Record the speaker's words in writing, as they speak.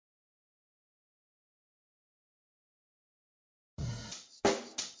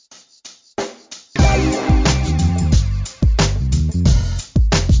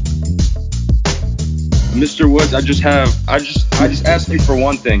Mr. Woods, I just ask you for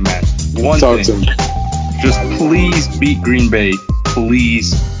one thing, man. One Talk thing. to me. Just please beat Green Bay.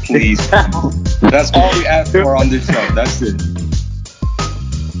 Please, please. That's all we ask for on this show. That's it.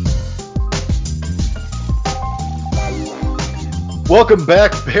 Welcome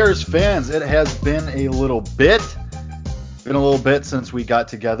back, Bears fans. It has been a little bit. Since we got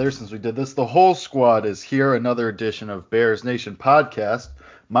together, since we did this. The whole squad is here. Another edition of Bears Nation podcast.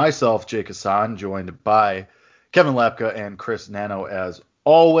 Myself, Jake Hassan, joined by Kevin Lapka and Chris Nano as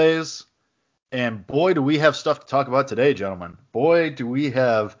always. And boy, do we have stuff to talk about today, gentlemen. Boy, do we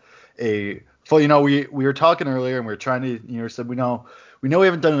have a full. We were talking earlier and we were trying to, said we know we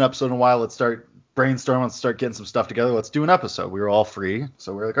haven't done an episode in a while. Let's start brainstorming. Let's start getting some stuff together. Let's do an episode. We were all free,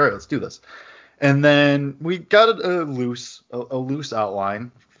 so we were like, all right, let's do this. And then we got a loose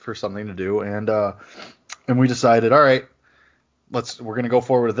outline for something to do, and we decided, all right, we're gonna go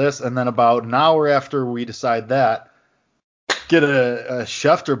forward with this. And then about an hour after we decide that, get a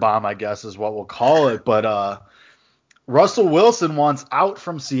Schefter bomb, I guess is what we'll call it. But Russell Wilson wants out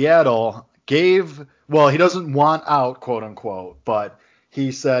from Seattle. He doesn't want out, quote unquote, but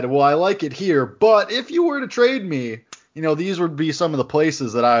he said, well, I like it here, but if you were to trade me, these would be some of the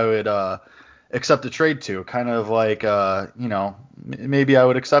places that I would accept a trade to. Kind of like, maybe I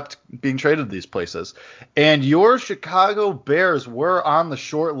would accept being traded to these places. And your Chicago Bears were on the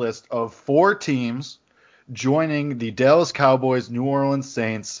short list of 4 teams joining the Dallas Cowboys, New Orleans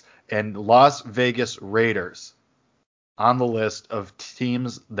Saints, and Las Vegas Raiders on the list of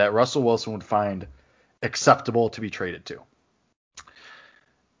teams that Russell Wilson would find acceptable to be traded to.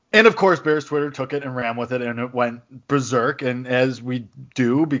 And, of course, Bears Twitter took it and ran with it, and it went berserk, and as we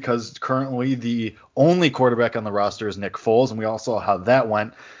do, because currently the only quarterback on the roster is Nick Foles, and we all saw how that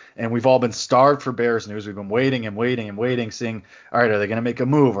went, and we've all been starved for Bears news. We've been waiting and waiting and waiting, seeing, all right, are they going to make a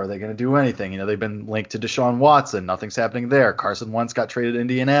move? Are they going to do anything? They've been linked to Deshaun Watson. Nothing's happening there. Carson Wentz got traded to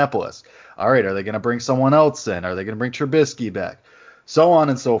Indianapolis. All right, are they going to bring someone else in? Are they going to bring Trubisky back? So on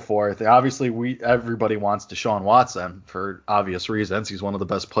and so forth. Obviously, everybody wants Deshaun Watson for obvious reasons. He's one of the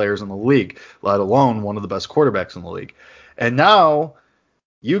best players in the league, let alone one of the best quarterbacks in the league. And now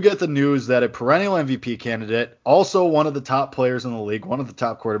you get the news that a perennial MVP candidate, also one of the top players in the league, one of the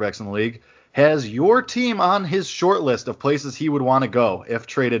top quarterbacks in the league, has your team on his short list of places he would want to go if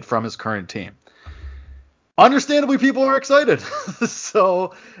traded from his current team. Understandably, people are excited.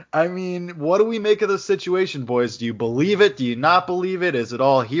 So, what do we make of this situation, boys? Do you believe it? Do you not believe it? Is it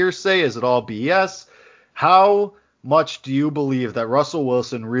all hearsay? Is it all BS? How much do you believe that Russell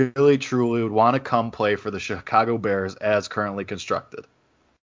Wilson really, truly would want to come play for the Chicago Bears as currently constructed?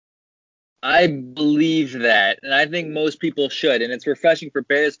 I believe that, and I think most people should, and it's refreshing for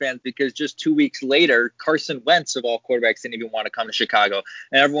Bears fans because just 2 weeks later, Carson Wentz of all quarterbacks didn't even want to come to Chicago,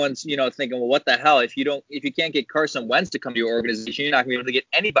 and everyone's thinking, well, what the hell? If you can't get Carson Wentz to come to your organization, you're not going to be able to get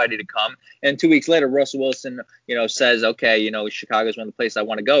anybody to come. And 2 weeks later, Russell Wilson, says, okay, Chicago's one of the places I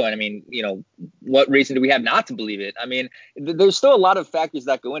want to go, and what reason do we have not to believe it? There's still a lot of factors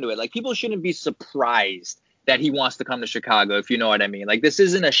that go into it. Like, people shouldn't be surprised that he wants to come to Chicago, if you know what I mean. Like, this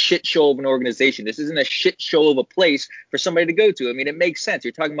isn't a shit show of an organization. This isn't a shit show of a place for somebody to go to. It makes sense.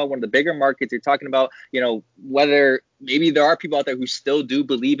 You're talking about one of the bigger markets. You're talking about, whether maybe there are people out there who still do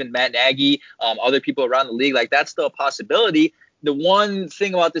believe in Matt Nagy, other people around the league. Like, that's still a possibility. The one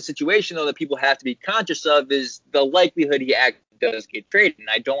thing about the situation, though, that people have to be conscious of is the likelihood he actually does get traded. And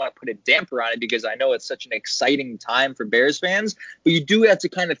I don't want to put a damper on it because I know it's such an exciting time for Bears fans, but you do have to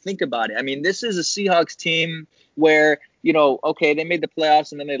kind of think about it. This is a Seahawks team where, okay, they made the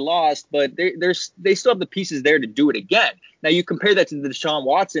playoffs and then they lost, but they still have the pieces there to do it again. Now, you compare that to the Deshaun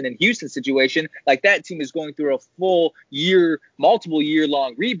Watson and Houston situation, like that team is going through a full year, multiple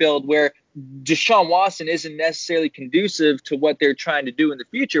year-long rebuild where Deshaun Watson isn't necessarily conducive to what they're trying to do in the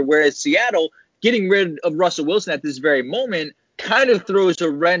future, whereas Seattle, getting rid of Russell Wilson at this very moment, kind of throws a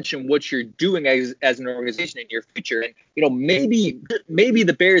wrench in what you're doing as an organization in your future. And, maybe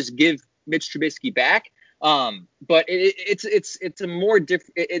the Bears give Mitch Trubisky back. But it's a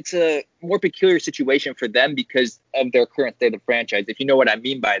more peculiar situation for them because of their current state of franchise, if you know what I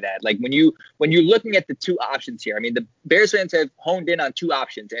mean by that. Like, when you're looking at the two options here, the Bears fans have honed in on two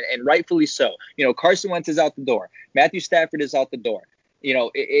options, and rightfully so. Carson Wentz is out the door. Matthew Stafford is out the door.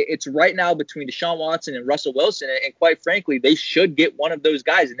 It's right now between Deshaun Watson and Russell Wilson, and quite frankly, they should get one of those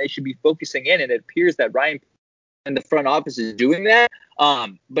guys, and they should be focusing in. And it appears that Ryan and the front office is doing that.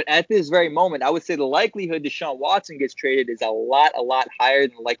 But at this very moment, I would say the likelihood Deshaun Watson gets traded is a lot higher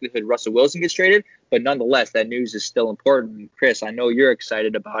than the likelihood Russell Wilson gets traded. But nonetheless, that news is still important. Chris, I know you're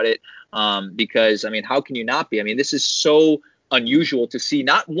excited about it because, how can you not be? This is so unusual to see.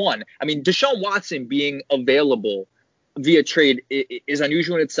 Not one. I mean, Deshaun Watson being available via trade is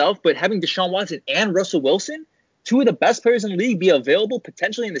unusual in itself, but having Deshaun Watson and Russell Wilson, two of the best players in the league, be available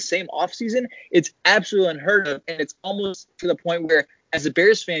potentially in the same offseason, it's absolutely unheard of. And it's almost to the point where, as a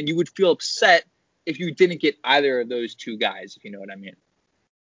Bears fan, you would feel upset if you didn't get either of those two guys, if you know what I mean.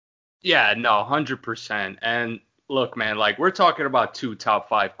 Yeah, no, 100%. And look, man, like we're talking about two top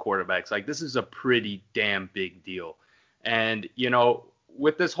 5 quarterbacks. Like this is a pretty damn big deal. And,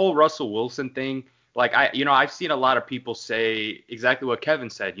 with this whole Russell Wilson thing, like I've seen a lot of people say exactly what Kevin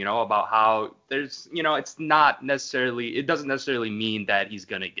said, about how there's, it doesn't necessarily mean that he's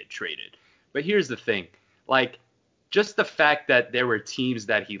going to get traded. But here's the thing, like just the fact that there were teams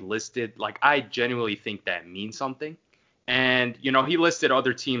that he listed, like I genuinely think that means something. And, he listed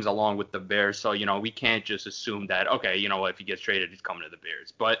other teams along with the Bears. So, we can't just assume that, okay, if he gets traded, he's coming to the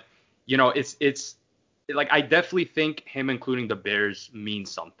Bears. But, it's like I definitely think him including the Bears means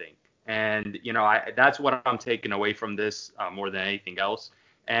something. And, that's what I'm taking away from this more than anything else.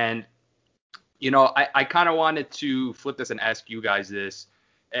 And, I kind of wanted to flip this and ask you guys this.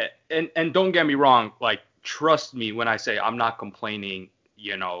 And don't get me wrong, like, trust me when I say I'm not complaining,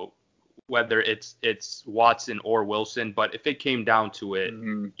 whether it's Watson or Wilson. But if it came down to it,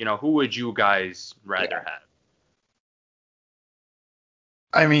 who would you guys rather have?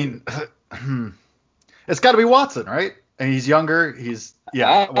 I mean, it's got to be Watson, right? And he's younger. It's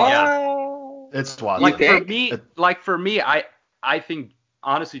Watson. For me, I think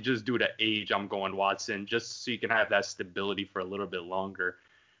honestly, just due to age, I'm going Watson, just so you can have that stability for a little bit longer.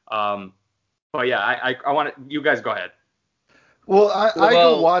 But yeah, I want to. You guys go ahead. Well, I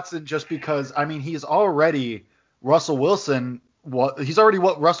go Watson just because, I mean, he's already Russell Wilson. He's already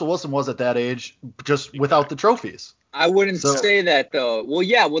what Russell Wilson was at that age, just without the trophies. I wouldn't say that though. Well,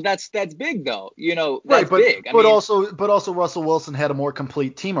 yeah, that's big though. That's big. But also Russell Wilson had a more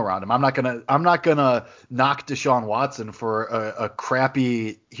complete team around him. I'm not gonna knock Deshaun Watson for a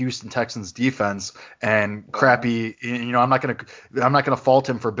crappy Houston Texans defense and crappy. I'm not gonna fault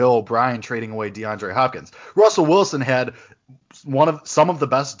him for Bill O'Brien trading away DeAndre Hopkins. Russell Wilson had some of the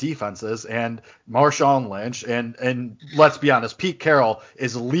best defenses, and Marshawn Lynch, and let's be honest, Pete Carroll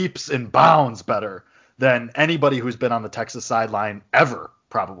is leaps and bounds better than anybody who's been on the Texas sideline ever,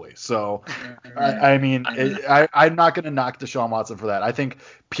 probably. So, I'm not going to knock Deshaun Watson for that. I think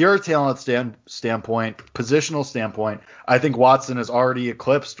pure talent standpoint, positional standpoint, I think Watson has already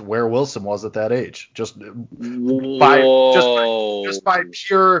eclipsed where Wilson was at that age. Just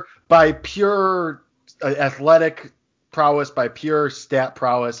by pure athletic prowess, by pure stat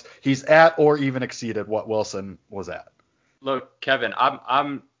prowess, he's at or even exceeded what Wilson was at. Look, Kevin,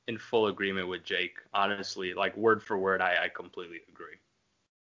 I'm in full agreement with Jake. Honestly, like word for word, I completely agree.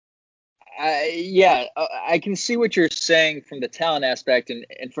 I can see what you're saying from the talent aspect and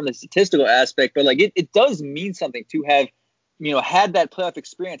from the statistical aspect, but like it does mean something to have, had that playoff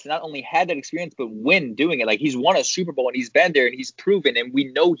experience, and not only had that experience, but win doing it. Like he's won a Super Bowl and he's been there and he's proven, and we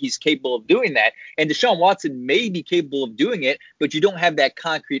know he's capable of doing that. And Deshaun Watson may be capable of doing it, but you don't have that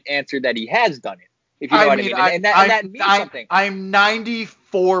concrete answer that he has done it. If you know what I mean. And that means something. I'm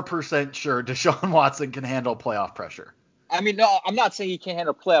 94% sure Deshaun Watson can handle playoff pressure. I mean, no, I'm not saying he can't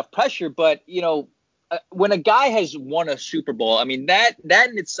handle playoff pressure, but, when a guy has won a Super Bowl, I mean, that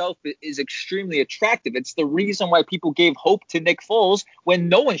in itself is extremely attractive. It's the reason why people gave hope to Nick Foles when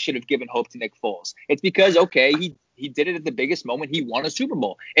no one should have given hope to Nick Foles. It's because, okay, he did it at the biggest moment. He won a Super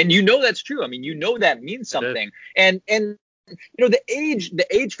Bowl. And that's true. I mean, that means something. And the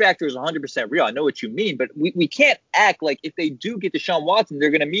age factor is 100% real. I know what you mean, but we can't act like if they do get Deshaun Watson,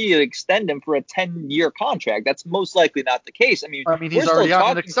 they're going to immediately extend him for a 10-year contract. That's most likely not the case. I mean, he's already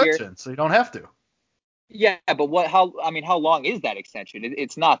on an extension, so you don't have to. Yeah, but how long is that extension?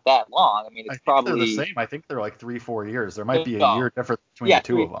 It's not that long. I mean, it's probably they're the same. I think they're like 3-4 years. There might be a year difference between the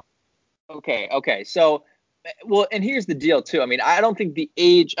two of them. Okay. So, and here's the deal too. I mean, I don't think the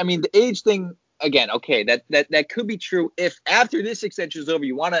age thing. Again, okay, that could be true if after this extension is over,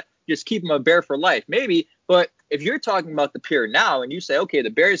 you want to just keep him a Bear for life, maybe. But if you're talking about the pure now and you say, okay, the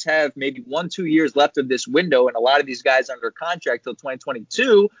Bears have maybe 1-2 years left of this window and a lot of these guys under contract till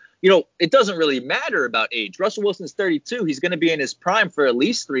 2022, it doesn't really matter about age. Russell Wilson's 32. He's going to be in his prime for at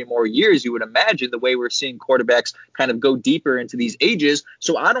least 3 more years, you would imagine, the way we're seeing quarterbacks kind of go deeper into these ages.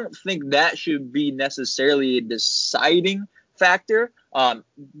 So I don't think that should be necessarily a deciding factor.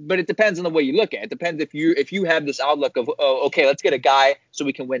 But it depends on the way you look at it. It depends if you have this outlook of, okay, let's get a guy so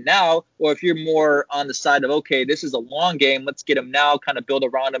we can win now, or if you're more on the side of, okay, this is a long game, let's get him now, kind of build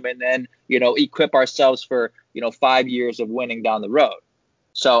around him, and then equip ourselves for 5 years of winning down the road.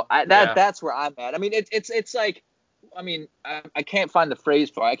 So that's where I'm at. I mean, it's like I mean, I can't find the phrase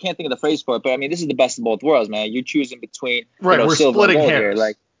for it. I can't think of the phrase for it, but I mean, this is the best of both worlds, man. You're choosing between, Right, we're silver and splitting gold hairs. here.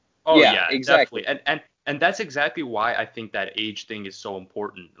 Like, Oh yeah, yeah, exactly. definitely. And that's exactly why I think that age thing is so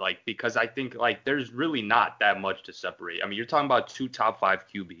important. Like because I think like there's really not that much to separate. I mean, you're talking about two top 5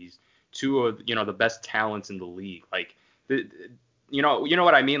 QBs, two of, the best talents in the league. Like you know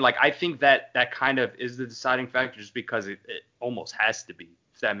what I mean? Like I think that kind of is the deciding factor just because it almost has to be,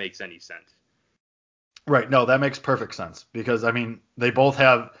 if that makes any sense. Right. No, that makes perfect sense because I mean they both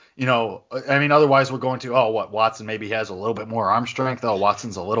have, I mean otherwise we're going to Watson maybe has a little bit more arm strength. Oh,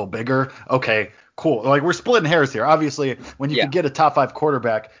 Watson's a little bigger. Okay, cool. Like we're splitting hairs here. Obviously, when you Yeah. could get a top 5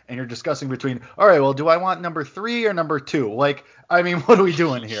 quarterback and you're discussing between, all right, well, do I want number 3 or number 2? Like, I mean, what are we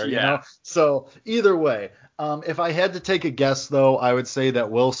doing here? Yeah. So either way, if I had to take a guess though, I would say that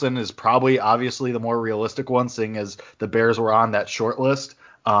Wilson is probably obviously the more realistic one, seeing as the Bears were on that short list.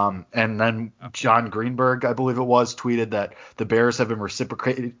 And then John Greenberg, I believe it was, tweeted that the Bears have been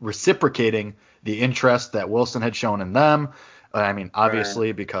reciprocating the interest that Wilson had shown in them. I mean,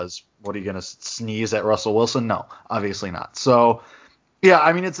 obviously, because what are you going to sneeze at Russell Wilson? No, obviously not. So, yeah,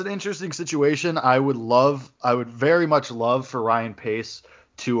 I mean, it's an interesting situation. I would very much love for Ryan Pace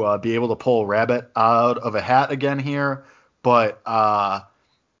to be able to pull a rabbit out of a hat again here. But, I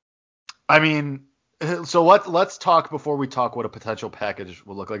mean, so let's talk before we talk what a potential package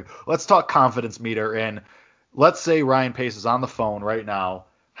will look like. Let's talk confidence meter, and let's say Ryan Pace is on the phone right now.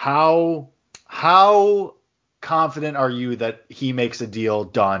 How confident are you that he makes a deal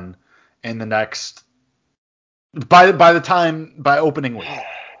done in the next by opening week?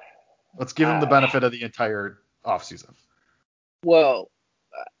 Let's give him the benefit of the entire offseason. Well,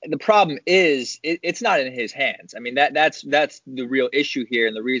 the problem is it's not in his hands. I mean, that's the real issue here,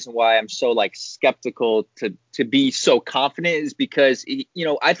 and the reason why I'm so like skeptical to be so confident is because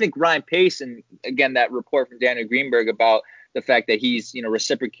I think Ryan Pace, and again that report from Daniel Greenberg about the fact that he's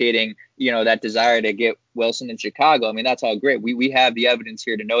reciprocating that desire to get Wilson in Chicago. I mean, that's all great. We have the evidence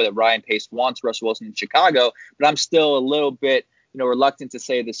here to know that Ryan Pace wants Russell Wilson in Chicago, but I'm still a little bit reluctant to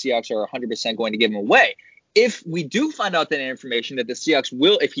say the Seahawks are 100% going to give him away. If we do find out that information that the Seahawks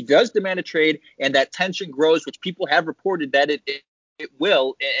will, if he does demand a trade and that tension grows, which people have reported that it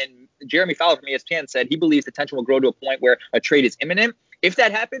will, and Jeremy Fowler from ESPN said he believes the tension will grow to a point where a trade is imminent. If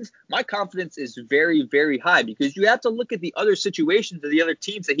that happens, my confidence is very, very high because you have to look at the other situations of the other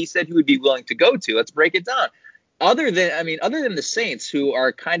teams that he said he would be willing to go to. Let's break it down. Other than the Saints, who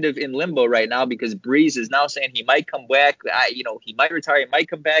are kind of in limbo right now because Breeze is now saying he might come back. He might retire, he might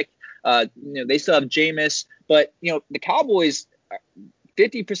come back. They still have Jameis, but the Cowboys,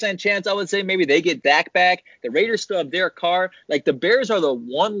 50% chance I would say maybe they get Dak back. The Raiders still have their car. Like the Bears are the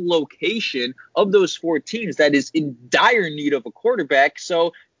one location of those 4 teams that is in dire need of a quarterback.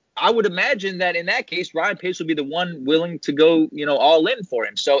 So I would imagine that in that case, Ryan Pace will be the one willing to go, all in for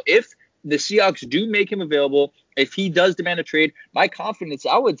him. So if the Seahawks do make him available, if he does demand a trade, my confidence,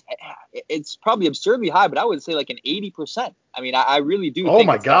 it's probably absurdly high, but I would say like an 80%. I mean, I really do think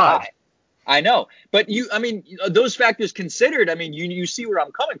my it's God. that high. I know. But those factors considered, you see where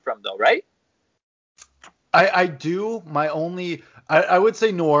I'm coming from though, right? I do. I would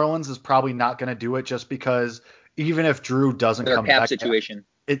say New Orleans is probably not going to do it just because even if Drew doesn't come cap back, situation.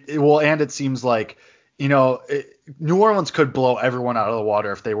 It will, and it seems like New Orleans could blow everyone out of the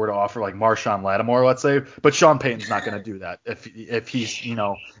water if they were to offer like Marshawn Lattimore, let's say, but Sean Payton's not going to do that if he's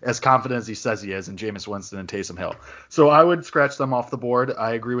as confident as he says he is in Jameis Winston and Taysom Hill. So I would scratch them off the board.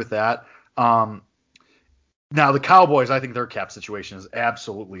 I agree with that. Now the Cowboys, I think their cap situation is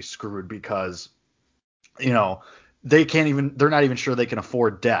absolutely screwed because they're not even sure they can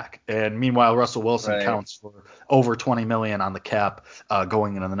afford Dak. And meanwhile, Russell Wilson counts for over $20 million on the cap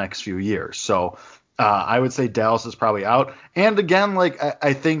going into the next few years. So I would say Dallas is probably out. And again,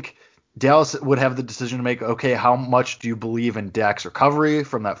 I think Dallas would have the decision to make, okay, how much do you believe in Dak's recovery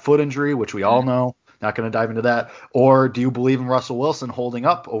from that foot injury, which we all know, not going to dive into that, or do you believe in Russell Wilson holding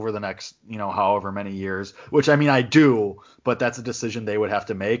up over the next, however many years, which I do, but that's a decision they would have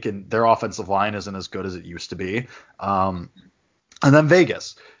to make, and their offensive line isn't as good as it used to be. And then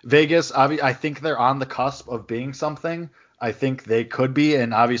Vegas, I think they're on the cusp of being something. I think they could be,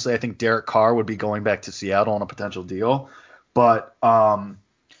 and obviously I think Derek Carr would be going back to Seattle on a potential deal. But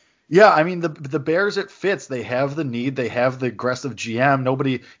yeah, the Bears, it fits. They have the need. They have the aggressive GM.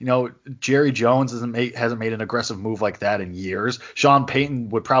 Nobody, Jerry Jones hasn't made an aggressive move like that in years. Sean Payton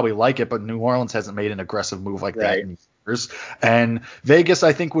would probably like it, but New Orleans hasn't made an aggressive move like that in years. And Vegas,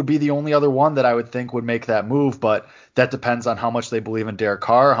 I think, would be the only other one that I would think would make that move, but that depends on how much they believe in Derek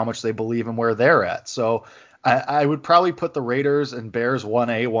Carr, how much they believe in where they're at. So I would probably put the Raiders and Bears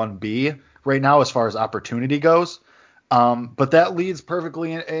 1A, 1B right now as far as opportunity goes. But that leads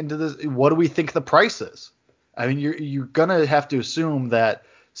perfectly into this. What do we think the price is? I mean, you're gonna have to assume that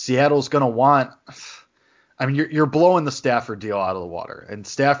Seattle's gonna want. I mean, you're blowing the Stafford deal out of the water. And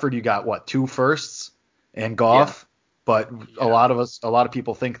Stafford, you got what, 2 firsts and Goff. But a lot of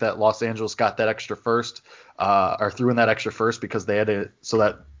people think that Los Angeles got that extra first, or threw in that extra first because they had to, so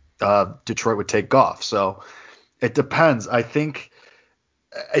that Detroit would take Goff. So it depends. I think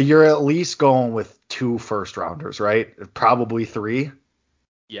you're at least going with 2 first rounders, right? Probably 3.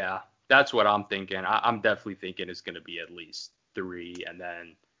 Yeah, that's what I'm thinking. I'm definitely thinking it's going to be at least 3, and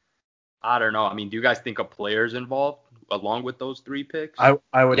then I don't know. I mean, do you guys think a player's involved along with those 3 picks?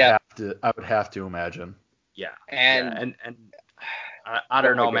 I would have to imagine. Yeah. And I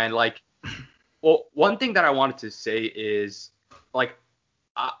don't know, man. Like, well, one thing that I wanted to say is, like,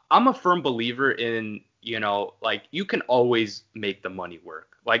 I'm a firm believer in, like, you can always make the money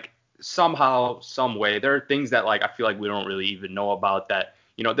work. Like, somehow, some way, there are things that, like, I feel like we don't really even know about that,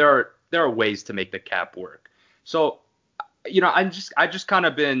 there are ways to make the cap work. So, I just kind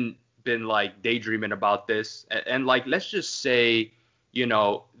of been like daydreaming about this, and like, let's just say,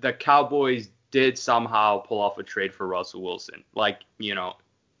 the Cowboys did somehow pull off a trade for Russell Wilson, like,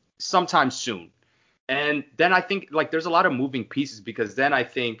 sometime soon. And then I think, like, there's a lot of moving pieces, because then I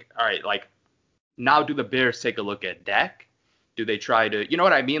think, all right, like, now do the Bears take a look at Dak? Do they try to, you know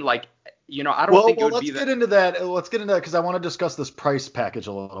what I mean? Like, I don't think it would be that. Let's get into that because I want to discuss this price package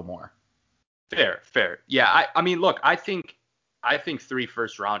a little more. Fair. Yeah, I mean, look, I think 3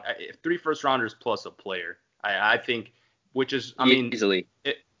 first rounders plus a player. I think, which is, I mean, easily.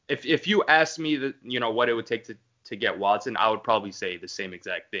 If you ask me what it would take to get Watson, I would probably say the same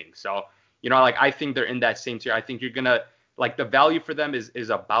exact thing. So, like, I think they're in that same tier. I think you're gonna, like, the value for them is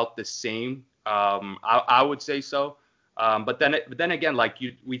about the same. I would say so. But then again, like,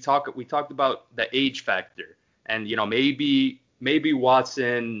 we talked about the age factor, and maybe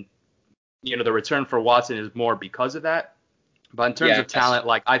Watson, the return for Watson is more because of that. But in terms of talent,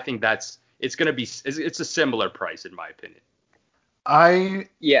 like, I think it's a similar price, in my opinion. I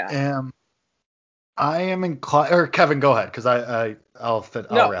am inclined. Or Kevin, go ahead, because I'll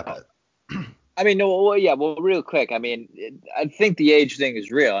wrap it. I mean, real quick. I mean, I think the age thing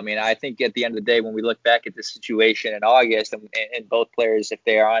is real. I mean, I think at the end of the day, when we look back at the situation in August, and both players, if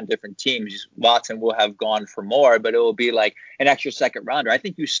they are on different teams, Watson will have gone for more, but it will be like an extra second rounder. I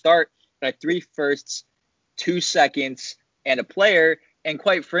think you start at 3 firsts, 2 seconds, and a player. And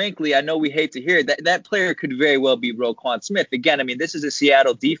quite frankly, I know we hate to hear it, that player could very well be Roquan Smith. Again, I mean, this is a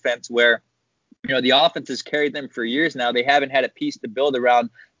Seattle defense where, the offense has carried them for years now. They haven't had a piece to build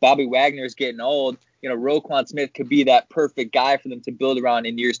around. Bobby Wagner's getting old. Roquan Smith could be that perfect guy for them to build around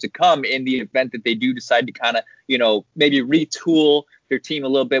in years to come, in the event that they do decide to kind of, maybe retool their team a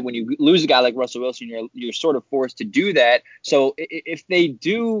little bit. When you lose a guy like Russell Wilson, you're sort of forced to do that. So if they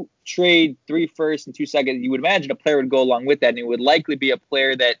do trade 3 firsts and 2 seconds, you would imagine a player would go along with that, and it would likely be a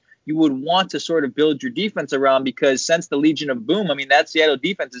player that you would want to sort of build your defense around, because since the Legion of Boom, I mean, that Seattle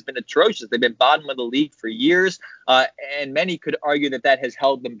defense has been atrocious. They've been bottom of the league for years, and many could argue that has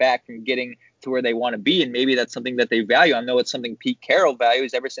held them back from getting to where they want to be, and maybe that's something that they value. I know it's something Pete Carroll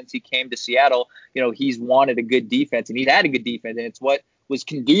values. Ever since he came to Seattle, he's wanted a good defense, and he's had a good defense, and it's what was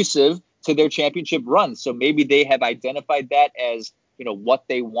conducive to their championship run. So maybe they have identified that as what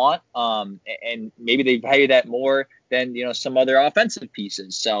they want, and maybe they value that more than some other offensive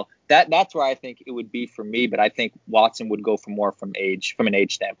pieces. So that's where I think it would be for me. But I think Watson would go for more from an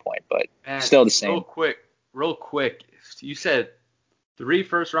age standpoint, but still the same. Real quick, you said 3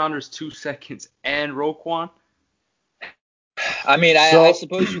 first rounders, 2 seconds, and Roquan. I mean, I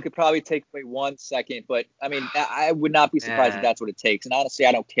suppose you could probably take away 1 second, but I mean, I would not be surprised if that's what it takes. And honestly,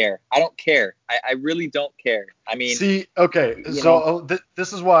 I don't care. I really don't care. I mean,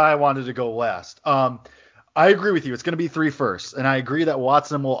 this is why I wanted to go last. I agree with you. It's going to be 3 firsts, and I agree that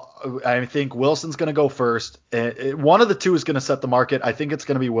Watson will. I think Wilson's going to go first. One of the two is going to set the market. I think it's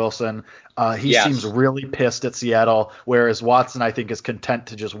going to be Wilson. He seems really pissed at Seattle, whereas Watson, I think, is content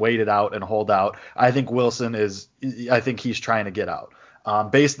to just wait it out and hold out. I think Wilson is. I think he's trying to get out.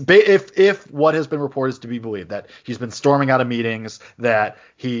 If what has been reported is to be believed, that he's been storming out of meetings, that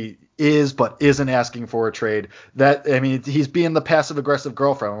he is but isn't asking for a trade. He's being the passive aggressive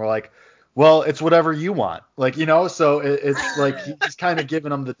girlfriend. We're like, well, it's whatever you want, so it's like he's kind of giving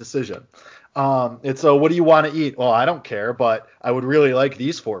them the decision. And so, what do you want to eat? Well, I don't care, but I would really like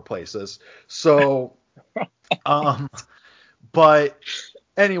these 4 places. So, but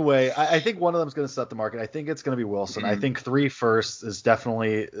anyway, I think one of them is going to set the market. I think it's going to be Wilson. I think 3 firsts is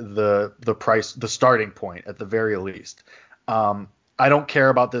definitely the price, the starting point at the very least. I don't care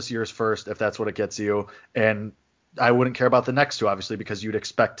about this year's first if that's what it gets you. And I wouldn't care about the next two, obviously, because you'd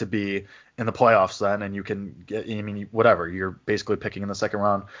expect to be in the playoffs then, and you can get, I mean, whatever. You're basically picking in the second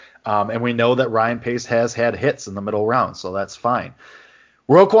round. And we know that Ryan Pace has had hits in the middle round, so that's fine.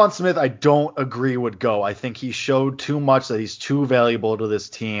 Roquan Smith, I don't agree would go. I think he showed too much that he's too valuable to this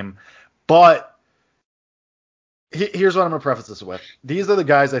team. But here's what I'm going to preface this with. These are the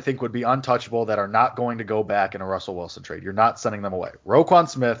guys I think would be untouchable that are not going to go back in a Russell Wilson trade. You're not sending them away. Roquan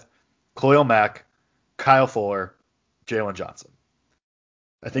Smith, Khalil Mack, Kyle Fuller, Jalen Johnson.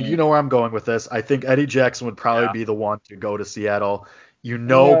 I think you know where I'm going with this. I think Eddie Jackson would probably be the one to go to Seattle.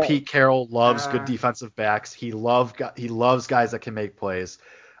 Pete Carroll loves good defensive backs. He loves guys that can make plays.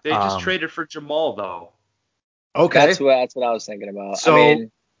 They just traded for Jamal, though. Okay. That's what I was thinking about. So,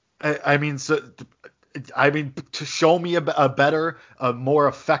 to show me a better, a more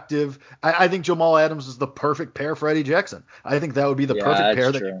effective, I think Jamal Adams is the perfect pair for Eddie Jackson. I think that would be the perfect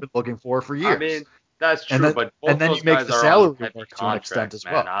pair that you've been looking for years. I mean, that's true, but both then those you make guys the are salary on work to an extent as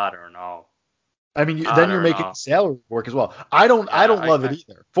well. I don't know. I mean, then you're making the salary work as well. I don't love it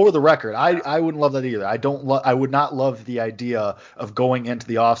either. For the record, I wouldn't love that either. I would not love the idea of going into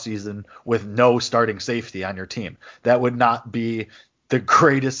the offseason with no starting safety on your team. That would not be the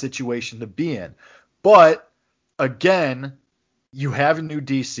greatest situation to be in. But again, you have a new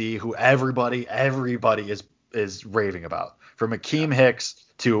DC who everybody is raving about. From Akeem Hicks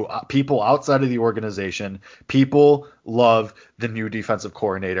to people outside of the organization, people love the new defensive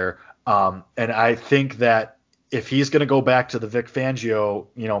coordinator. And I think that if he's going to go back to the Vic Fangio,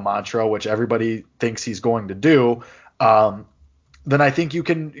 mantra, which everybody thinks he's going to do, then I think you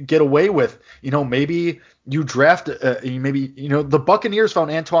can get away with, maybe you draft, the Buccaneers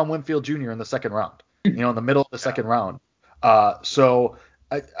found Antoine Winfield Jr. in the second round, in the middle of the second round. So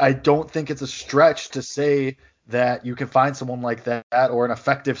I don't think it's a stretch to say that you can find someone like that or an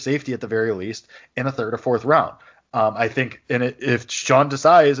effective safety at the very least in a third or fourth round. I think if Sean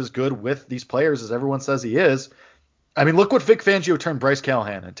Desai is as good with these players as everyone says he is, I mean, look what Vic Fangio turned Bryce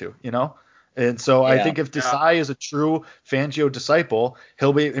Callahan into, And so I think if Desai is a true Fangio disciple,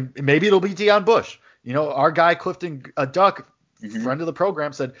 maybe it'll be Deion Bush. Our guy Clifton Duck, friend of the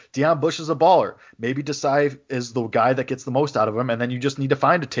program, said Deion Bush is a baller. Maybe Desai is the guy that gets the most out of him, and then you just need to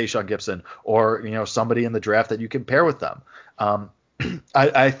find a Tayshaun Gibson or somebody in the draft that you can pair with them.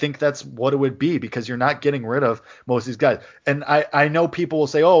 I think that's what it would be because you're not getting rid of most of these guys. And I know people will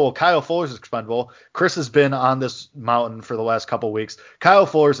say, oh, well, Kyle Fuller's expendable. Chris has been on this mountain for the last couple of weeks. Kyle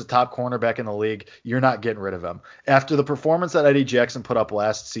Fuller's the top cornerback in the league. You're not getting rid of him. After the performance that Eddie Jackson put up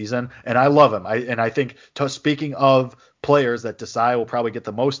last season, and I love him. I think, speaking of players that Desai will probably get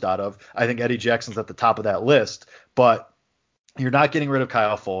the most out of, I think Eddie Jackson's at the top of that list. But you're not getting rid of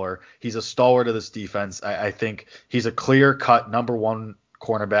Kyle Fuller. He's a stalwart of this defense. I think he's a clear-cut number one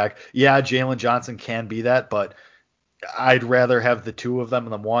cornerback. Yeah, Jalen Johnson can be that, but I'd rather have the two of them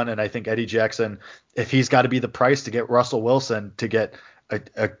than one. And I think Eddie Jackson, if he's got to be the price to get Russell Wilson to get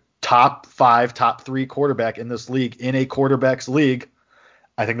a top 5, top 3 quarterback in this league, in a quarterback's league,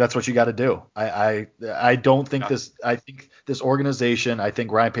 I think that's what you got to do. I don't think this. I think this organization. I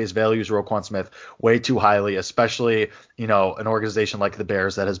think Ryan Pace values Roquan Smith way too highly, especially an organization like the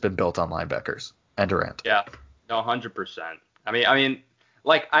Bears that has been built on linebackers and Durant. Yeah, no, 100%. I mean,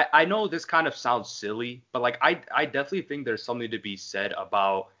 like I know this kind of sounds silly, but like I definitely think there's something to be said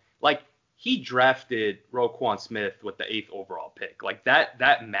about like he drafted Roquan Smith with the 8th overall pick. Like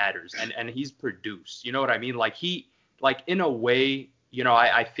that matters, and he's produced. You know what I mean? Like in a way.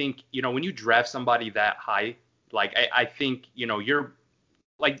 I think, when you draft somebody that high, like, I think, you're,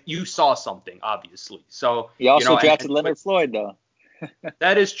 like, you saw something, obviously. So, he also drafted Leonard Floyd, though.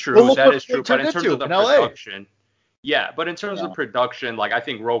 That is true. That is true. But in terms of the production, but in terms of production, like, I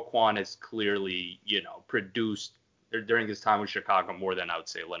think Roquan has clearly, produced during his time with Chicago more than I would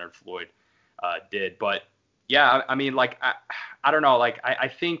say Leonard Floyd did. But, yeah, I mean, like, I don't know. Like, I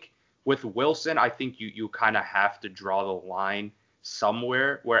think with Wilson, I think you kind of have to draw the line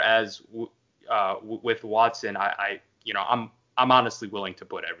somewhere, whereas with Watson, I'm honestly willing to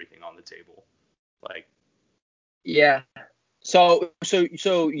put everything on the table. Like, yeah. So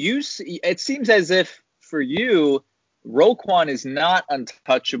you see, it seems as if for you, Roquan is not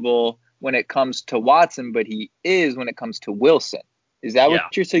untouchable when it comes to Watson, but he is when it comes to Wilson. Is that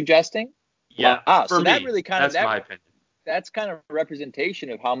what you're suggesting? Yeah. Wow. For so me, that really that's my opinion. That's kind of a representation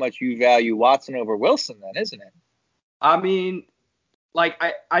of how much you value Watson over Wilson, then, isn't it? I mean. Like,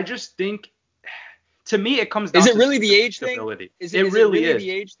 I just think, to me, it comes down to Is it really the age stability. thing? Is it really the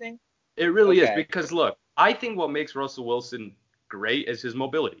age thing? It really is, because, look, I think what makes Russell Wilson great is his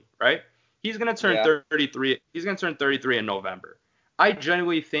mobility, right? He's going to turn 33. He's going to turn 33 in November. I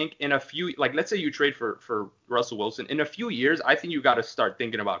genuinely think in a few, like, let's say you trade for Russell Wilson, in a few years, I think you got to start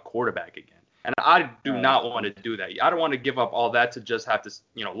thinking about quarterback again. And I do not want to do that. I don't want to give up all that to just have to,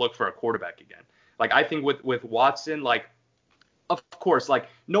 look for a quarterback again. Like, I think with Watson, like, of course, like,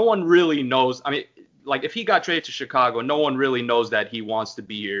 no one really knows. I mean, like, if he got traded to Chicago, no one really knows that he wants to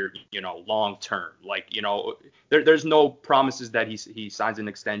be here, long term. Like, there's no promises that he signs an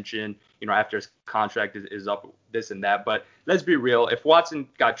extension, after his contract is up, this and that. But let's be real. If Watson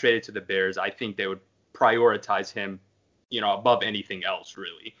got traded to the Bears, I think they would prioritize him, above anything else,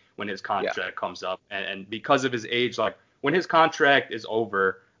 really, when his contract comes up. And because of his age, like, when his contract is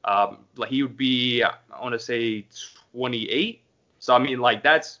over, like, he would be, I want to say 28. So, I mean, like,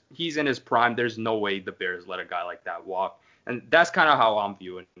 he's in his prime. There's no way the Bears let a guy like that walk. And that's kind of how I'm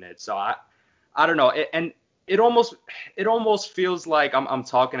viewing it. So, I don't know. It almost feels like I'm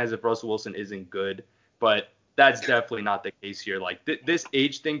talking as if Russell Wilson isn't good, but that's definitely not the case here. Like, this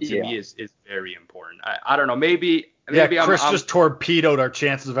age thing to me is very important. I don't know. Maybe Chris just torpedoed our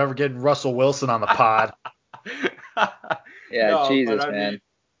chances of ever getting Russell Wilson on the pod. Jesus, man. Mean,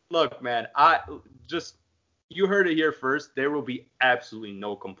 look, man, you heard it here first. There will be absolutely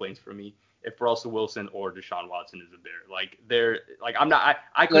no complaints from me if Russell Wilson or Deshaun Watson is a Bear. Like, I'm not.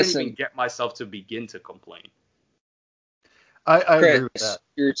 I couldn't even get myself to begin to complain. I agree with that.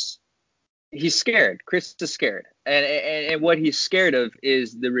 He's scared. Chris is scared, and what he's scared of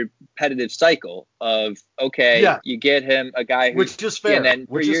is the repetitive cycle of you get him a guy which is fair, and then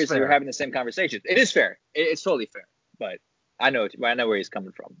for years they were having the same conversations. It is fair. It's totally fair, but I know where he's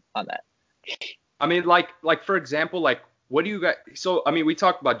coming from on that. I mean, like for example, like, what do you guys? So, I mean, we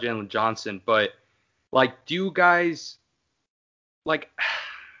talked about Jalen Johnson, but, like, do you guys, like,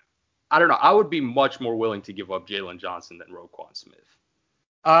 I don't know. I would be much more willing to give up Jalen Johnson than Roquan Smith.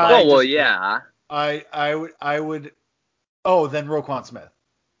 I would. Oh, then Roquan Smith.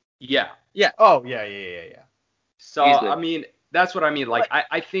 Yeah. Oh, yeah. So, easily. I mean, that's what I mean. Like,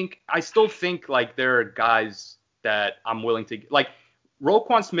 I still think, like, there are guys that I'm willing to, like,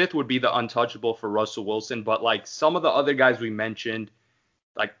 Roquan Smith would be the untouchable for Russell Wilson, but, like, some of the other guys we mentioned,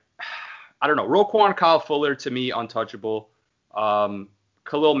 like, I don't know. Roquan, Kyle Fuller, to me, untouchable.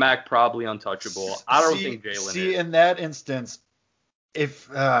 Khalil Mack, probably untouchable. I don't think Jalen is. See, in that instance,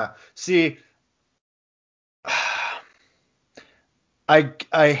 I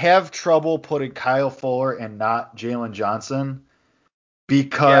have trouble putting Kyle Fuller and not Jalen Johnson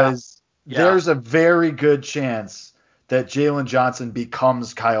because there's a very good chance that Jalen Johnson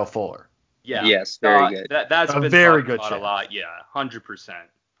becomes Kyle Fuller. Yeah. Yes, very good. That's been very good about a lot. Yeah, 100%.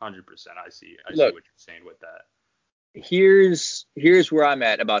 100%. I see what you're saying with that. Here's where I'm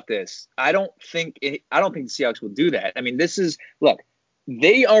at about this. I don't think the Seahawks will do that. I mean,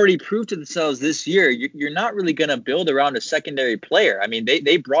 they already proved to themselves this year, you're not really going to build around a secondary player. I mean,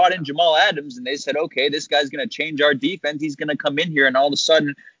 they brought in Jamal Adams and they said, okay, this guy's going to change our defense. He's going to come in here and all of a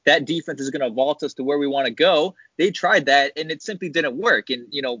sudden that defense is going to vault us to where we want to go. They tried that and it simply didn't work. And,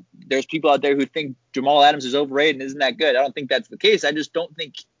 there's people out there who think Jamal Adams is overrated and isn't that good. I don't think that's the case. I just don't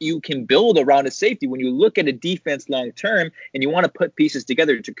think you can build around a safety. When you look at a defense long term and you want to put pieces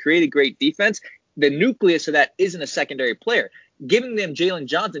together to create a great defense, the nucleus of that isn't a secondary player. Giving them Jalen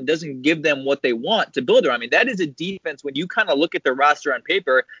Johnson doesn't give them what they want to build around. I mean, that is a defense when you kind of look at the roster on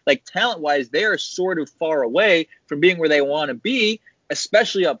paper, like talent-wise, they are sort of far away from being where they want to be,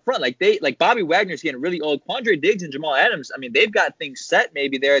 especially up front. Like Bobby Wagner's getting really old. Quandre Diggs and Jamal Adams, I mean, they've got things set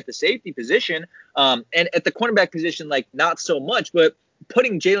maybe there at the safety position. And at the cornerback position, like, not so much. But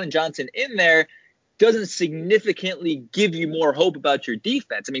putting Jalen Johnson in there doesn't significantly give you more hope about your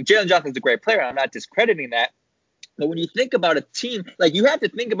defense. I mean, Jalen Johnson's a great player. I'm not discrediting that. But when you think about a team, like, you have to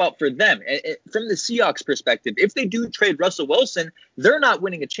think about for them, from the Seahawks perspective, if they do trade Russell Wilson, they're not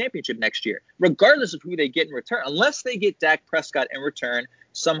winning a championship next year, regardless of who they get in return, unless they get Dak Prescott in return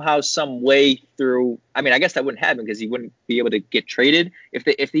somehow, some way through. I mean, I guess that wouldn't happen because he wouldn't be able to get traded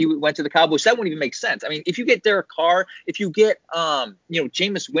if he went to the Cowboys. That wouldn't even make sense. I mean, if you get Derek Carr, if you get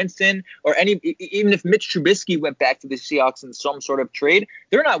Jameis Winston, or even if Mitch Trubisky went back to the Seahawks in some sort of trade,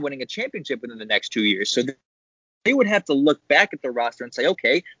 they're not winning a championship within the next 2 years. So they would have to look back at the roster and say,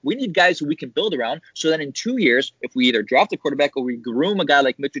 okay, we need guys who we can build around so that in 2 years, if we either draft a quarterback or we groom a guy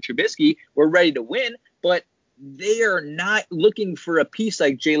like Mitchell Trubisky, we're ready to win. But they are not looking for a piece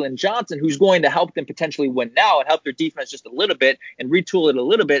like Jalen Johnson, who's going to help them potentially win now and help their defense just a little bit and retool it a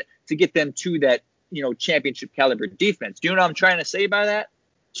little bit to get them to that, championship caliber defense. Do you know what I'm trying to say by that?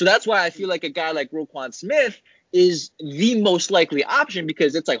 So that's why I feel like a guy like Roquan Smith is the most likely option,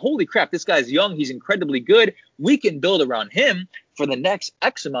 because it's like, holy crap, this guy's young. He's incredibly good. We can build around him for the next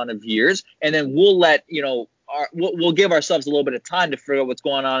X amount of years. And then we'll let, we'll give ourselves a little bit of time to figure out what's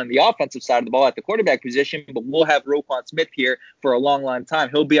going on in the offensive side of the ball at the quarterback position, but we'll have Roquan Smith here for a long, long time.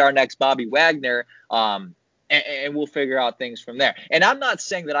 He'll be our next Bobby Wagner, and we'll figure out things from there. And I'm not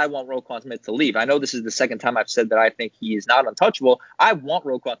saying that I want Roquan Smith to leave. I know this is the second time I've said that I think he is not untouchable. I want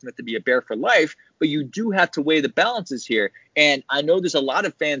Roquan Smith to be a Bear for life, but you do have to weigh the balances here. And I know there's a lot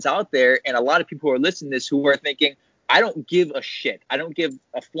of fans out there and a lot of people who are listening to this who are thinking, I don't give a shit. I don't give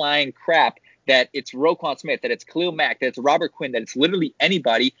a flying crap that it's Roquan Smith, that it's Khalil Mack, that it's Robert Quinn, that it's literally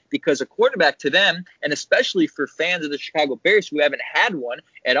anybody, because a quarterback to them, and especially for fans of the Chicago Bears who haven't had one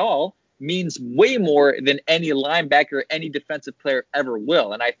at all, means way more than any linebacker or any defensive player ever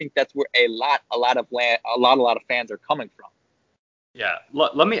will. And I think that's where a lot of fans are coming from. Yeah.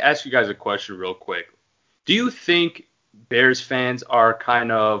 Let me ask you guys a question real quick. Do you think Bears fans are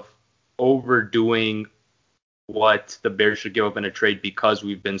kind of overdoing what the Bears should give up in a trade because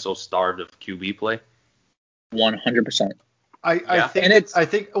we've been so starved of QB play? 100%.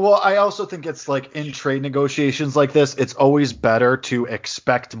 I also think it's like in trade negotiations like this, it's always better to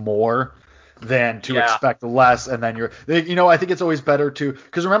expect more than to expect less. And then I think it's always better to,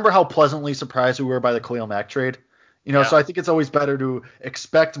 because remember how pleasantly surprised we were by the Khalil Mack trade? So I think it's always better to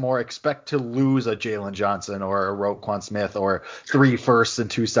expect more, expect to lose a Jalen Johnson or a Roquan Smith or 3 firsts in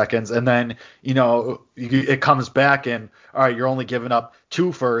 2 seconds. And then, it comes back and, all right, you're only giving up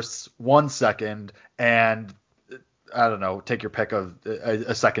 2 firsts, 1 second, and I don't know, take your pick of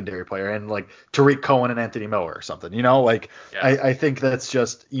a secondary player and like Tariq Cohen and Anthony Miller or something, I think that's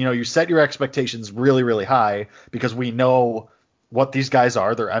just, you set your expectations really, really high because we know what these guys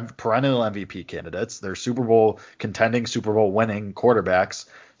are. They're perennial MVP candidates. They're Super Bowl contending, Super Bowl winning quarterbacks.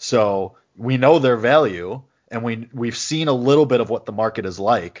 So we know their value and we've seen a little bit of what the market is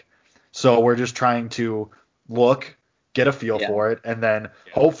like. So we're just trying to get a feel for it, and then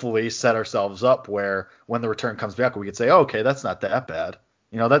hopefully set ourselves up where when the return comes back, we could say, oh, okay, that's not that bad.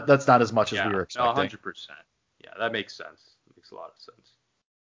 That's not as much as we were expecting. 100%. Yeah, that makes sense. It makes a lot of sense.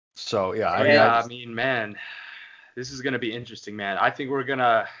 So, yeah. I mean, man, this is going to be interesting, man. I think we're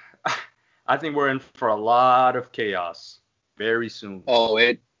in for a lot of chaos very soon. Oh,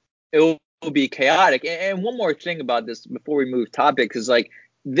 it will be chaotic. And one more thing about this before we move topics is like,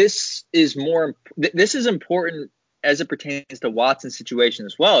 this is important as it pertains to Watson's situation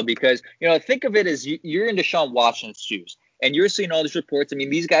as well, because, think of it as you're in Deshaun Watson's shoes and you're seeing all these reports. I mean,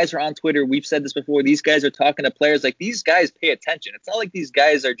 these guys are on Twitter. We've said this before. These guys are talking to players. Like, these guys pay attention. It's not like these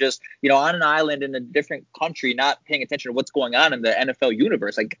guys are just, on an island in a different country, not paying attention to what's going on in the NFL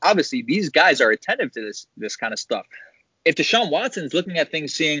universe. Like, obviously, these guys are attentive to this kind of stuff. If Deshaun Watson's looking at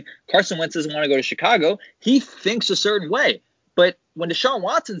things, seeing Carson Wentz doesn't want to go to Chicago, he thinks a certain way. But when Deshaun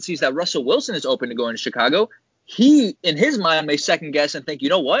Watson sees that Russell Wilson is open to going to Chicago, he, in his mind, may second guess and think, you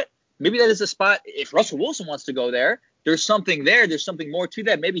know what? Maybe that is a spot. If Russell Wilson wants to go there, there's something there. There's something more to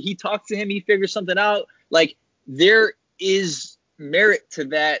that. Maybe he talks to him. He figures something out. Like, there is merit to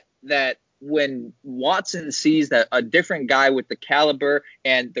that when Watson sees that a different guy with the caliber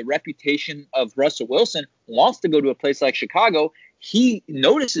and the reputation of Russell Wilson wants to go to a place like Chicago, he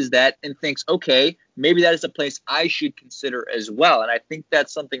notices that and thinks, okay, maybe that is a place I should consider as well. And I think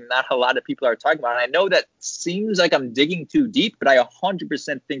that's something not a lot of people are talking about. And I know that seems like I'm digging too deep, but I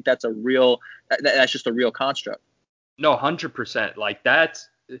 100% think that's just a real construct. No, 100%. Like, that's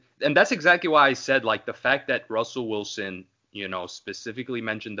exactly why I said, like, the fact that Russell Wilson, specifically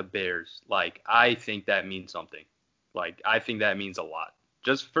mentioned the Bears, like, I think that means something. Like, I think that means a lot.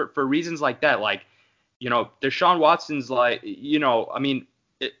 Just for reasons like that, like, Deshaun Watson's like, I mean,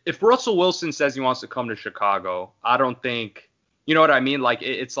 if Russell Wilson says he wants to come to Chicago, I don't think, you know what I mean? Like,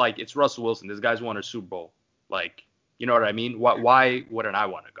 it's Russell Wilson. This guy's won a Super Bowl. Like, you know what I mean? Why wouldn't I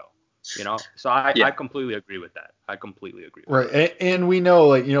want to go? So I completely agree with that. I completely agree with that. Right. And we know,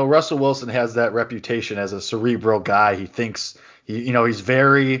 like, Russell Wilson has that reputation as a cerebral guy. He thinks, he's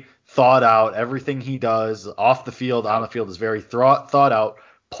very thought out. Everything he does off the field, on the field is very thought out,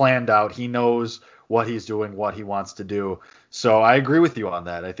 planned out. He knows what he's doing, what he wants to do. So I agree with you on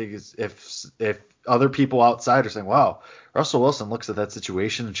that. I think if other people outside are saying, wow, Russell Wilson looks at that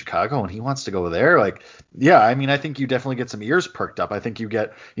situation in Chicago and he wants to go there, like, yeah, I mean, I think you definitely get some ears perked up. I think you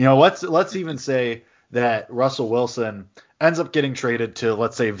get, let's even say that Russell Wilson ends up getting traded to,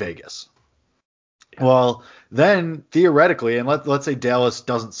 let's say, Vegas. Yeah. Well, then theoretically, and let's say Dallas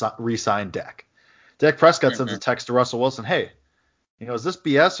doesn't re-sign Dak. Dak Prescott sends a text to Russell Wilson, hey, is this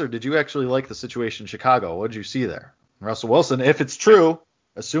BS or did you actually like the situation in Chicago? What did you see there? And Russell Wilson, if it's true,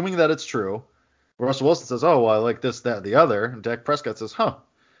 assuming that it's true, Russell Wilson says, oh, well, I like this, that, the other. And Dak Prescott says, all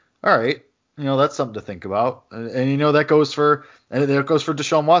right. That's something to think about. And that goes for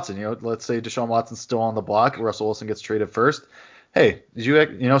Deshaun Watson. Let's say Deshaun Watson's still on the block, Russell Wilson gets traded first. Hey,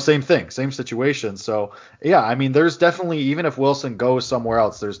 same thing, same situation. So yeah, I mean, there's definitely, even if Wilson goes somewhere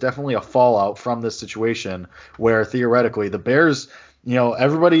else, there's definitely a fallout from this situation where theoretically the Bears,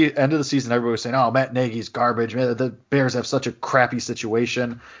 everybody end of the season, everybody was saying, oh, Matt Nagy's garbage. Man, the Bears have such a crappy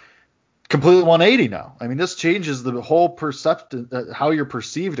situation. Completely 180 now. I mean, this changes the whole perception, how you're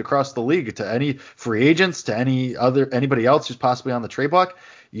perceived across the league, to any free agents, to anybody else who's possibly on the trade block.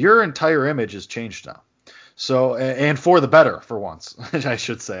 Your entire image has changed now. So, and for the better, for once, I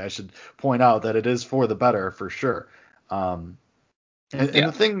should say. I should point out that it is for the better for sure. And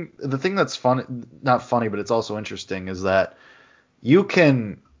the thing that's not funny, but it's also interesting, is that you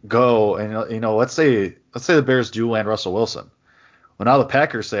can go and let's say the Bears do land Russell Wilson. Well, now the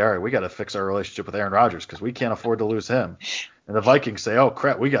Packers say, all right, we got to fix our relationship with Aaron Rodgers because we can't afford to lose him. And the Vikings say, oh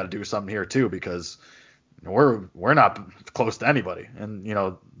crap, we got to do something here too because we're not close to anybody. And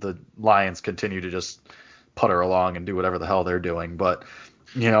the Lions continue to just putter along and do whatever the hell they're doing. But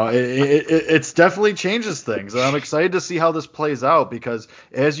it's definitely changes things. And I'm excited to see how this plays out because,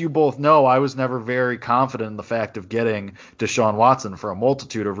 as you both know, I was never very confident in the fact of getting Deshaun Watson for a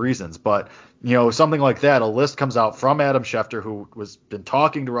multitude of reasons. But something like that, a list comes out from Adam Schefter, who been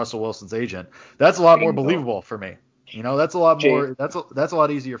talking to Russell Wilson's agent. That's a lot more believable for me. That's a lot more. That's a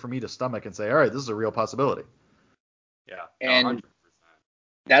lot easier for me to stomach and say, all right, this is a real possibility. Yeah, and 100%.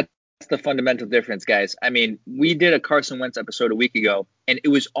 That's the fundamental difference, guys. I mean, we did a Carson Wentz episode a week ago, and it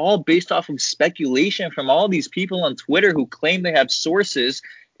was all based off of speculation from all these people on Twitter who claim they have sources.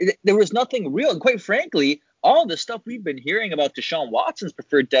 There was nothing real, and quite frankly, all the stuff we've been hearing about Deshaun Watson's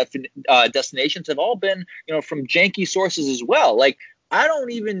preferred destinations have all been, from janky sources as well. Like, I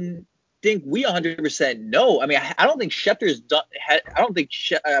don't even think we 100% know. I mean, I don't think Schefter's done. I don't think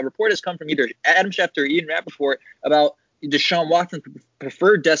a report has come from either Adam Schefter or Ian Rappaport about Deshaun Watson's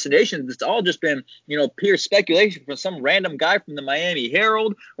preferred destinations. It's all just been, pure speculation from some random guy from the Miami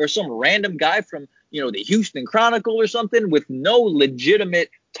Herald or some random guy from, the Houston Chronicle or something, with no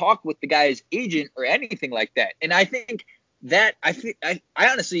legitimate talk with the guy's agent or anything like that. And I think that I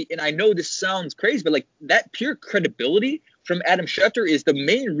honestly, and I know this sounds crazy, but like that pure credibility from Adam Schefter is the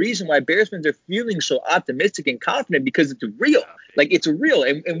main reason why Bears fans are feeling so optimistic and confident, because it's real. Like, it's real.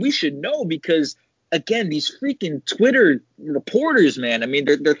 And we should know, because again, these freaking Twitter reporters, man. I mean,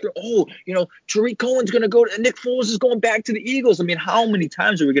 they're Tariq Cohen's going to go to, Nick Foles is going back to the Eagles. I mean, how many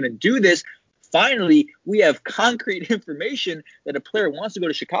times are we going to do this? Finally, we have concrete information that a player wants to go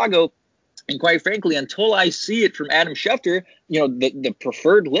to Chicago. And quite frankly, until I see it from Adam Schefter, the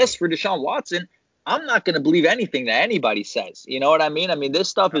preferred list for Deshaun Watson, I'm not going to believe anything that anybody says. You know what I mean? I mean, this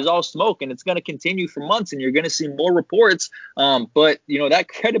stuff is all smoke, and it's going to continue for months, and you're going to see more reports. But, that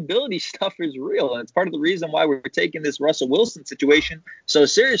credibility stuff is real, and it's part of the reason why we're taking this Russell Wilson situation so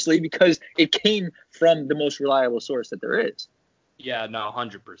seriously, because it came from the most reliable source that there is. Yeah, no,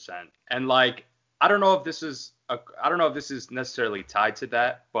 100%. And I don't know if this is necessarily tied to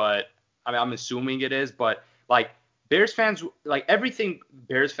that, but I mean, I'm assuming it is. But Bears fans, everything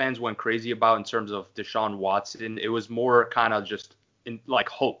Bears fans went crazy about in terms of Deshaun Watson, it was more kind of just in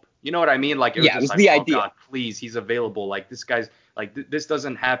hope. You know what I mean? It was the idea. God, please, he's available. This guy's this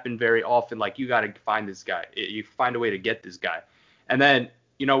doesn't happen very often. You got to find this guy. You find a way to get this guy. And then,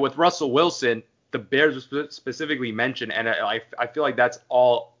 with Russell Wilson, the Bears specifically mentioned, and I feel like that's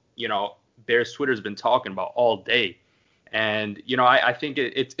all, Bears Twitter's been talking about all day. And, I think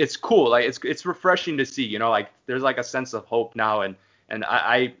it's cool. It's refreshing to see, there's a sense of hope now. And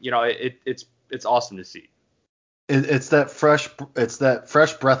it's awesome to see. It's that fresh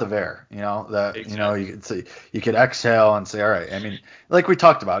breath of air, that, exactly. you could exhale and say, all right. I mean, like we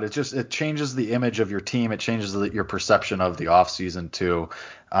talked about, it changes the image of your team. It changes your perception of the offseason too.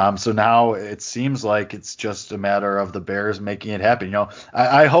 So now it seems like it's just a matter of the Bears making it happen.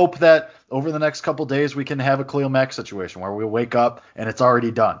 I hope that over the next couple days we can have a Khalil Mack situation where we wake up and it's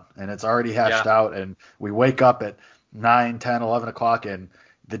already done and it's already hashed out, and we wake up at 9, 10, 11 o'clock and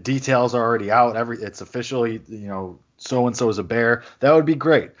the details are already out. It's officially, so and so is a Bear. That would be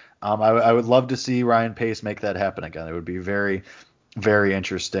great. I would love to see Ryan Pace make that happen again. It would be very, very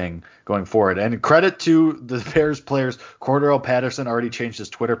interesting going forward. And credit to the Bears players. Cordero Patterson already changed his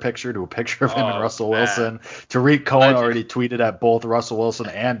Twitter picture to a picture of him and Russell Wilson. Tariq Cohen already tweeted at both Russell Wilson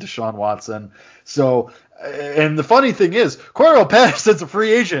and Deshaun Watson. So, and the funny thing is, Cordero Patterson's a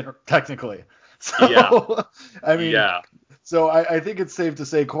free agent technically. So, yeah. I mean, yeah. So I think it's safe to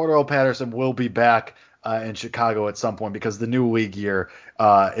say Cordero Patterson will be back in Chicago at some point because the new league year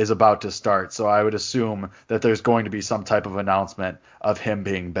is about to start. So I would assume that there's going to be some type of announcement of him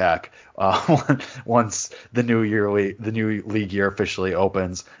being back once the new league year officially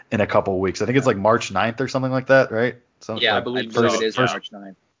opens in a couple weeks. I think it's like March 9th or something like that, right? Yeah, I believe it is March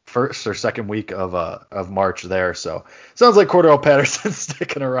 9th. First or second week of March there. So sounds like Cordell Patterson's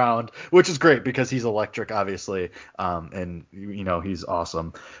sticking around, which is great because he's electric, obviously, and he's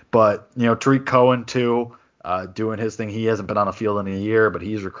awesome. But Tariq Cohen too, doing his thing. He hasn't been on the field in a year, but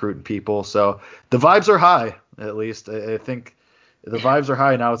he's recruiting people. So the vibes are high. At least I think the vibes are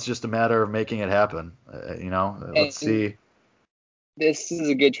high. Now it's just a matter of making it happen. Let's see. This is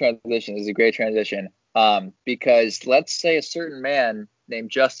a good transition. This is a great transition. Because let's say a certain man named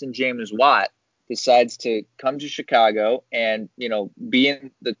Justin James Watt decides to come to Chicago and, be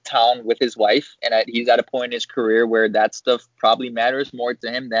in the town with his wife. And he's at a point in his career where that stuff probably matters more to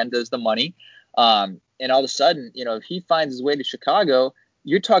him than does the money. And all of a sudden, if he finds his way to Chicago,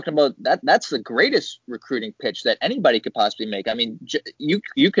 you're talking about that's the greatest recruiting pitch that anybody could possibly make. I mean,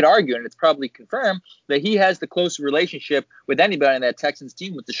 you could argue, and it's probably confirmed, that he has the closest relationship with anybody on that Texans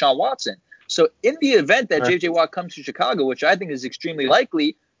team with Deshaun Watson. So in the event that J.J. Watt comes to Chicago, which I think is extremely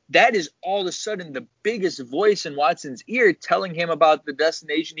likely, that is all of a sudden the biggest voice in Watson's ear telling him about the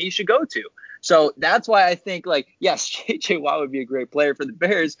destination he should go to. So that's why I think, yes, J.J. Watt would be a great player for the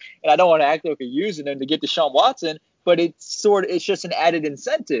Bears, and I don't want to act like we're using him to get Deshaun Watson, but it's just an added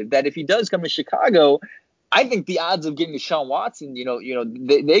incentive that if he does come to Chicago, I think the odds of getting Deshaun Watson,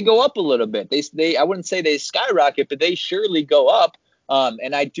 they go up a little bit. They I wouldn't say they skyrocket, but they surely go up.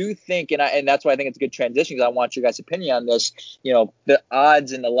 And I do think, and that's why I think it's a good transition, because I want your guys' opinion on this. The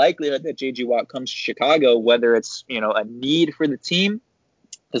odds and the likelihood that J.J. Watt comes to Chicago, whether it's a need for the team,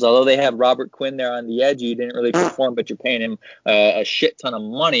 because although they have Robert Quinn there on the edge, he didn't really perform, but you're paying him a shit ton of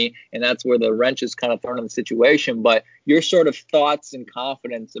money, and that's where the wrench is kind of thrown in the situation. But your sort of thoughts and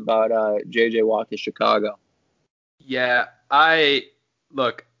confidence about J.J. Watt to Chicago? Yeah, I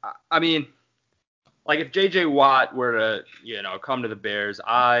mean, if J.J. Watt were to, come to the Bears,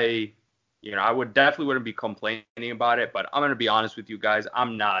 I wouldn't be complaining about it, but I'm going to be honest with you guys.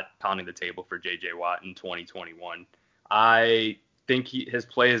 I'm not pounding the table for J.J. Watt in 2021. I think his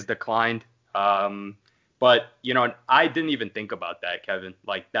play has declined. But, I didn't even think about that, Kevin,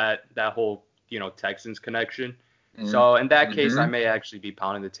 that whole, Texans connection. Mm-hmm. So in that case, I may actually be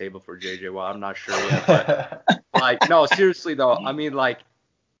pounding the table for J.J. Watt. I'm not sure yet. But, no, seriously, though, I mean,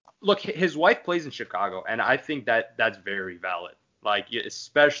 look, his wife plays in Chicago, and I think that's very valid.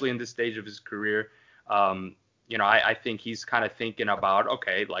 Especially in this stage of his career, I think he's kind of thinking about,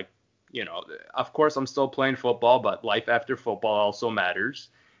 okay, of course I'm still playing football, but life after football also matters.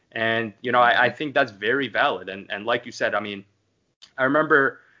 And, I think that's very valid. And like you said, I mean, I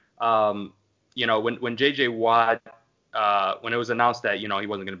remember, when J.J. Watt, when it was announced that, he wasn't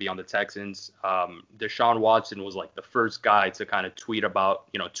going to be on the Texans, Deshaun Watson was the first guy to kind of tweet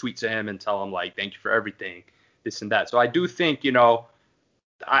to him and tell him thank you for everything, this and that. So I do think,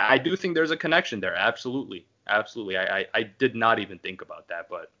 I do think there's a connection there. Absolutely. Absolutely. I did not even think about that,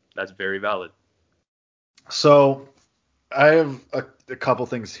 but that's very valid. So I have a couple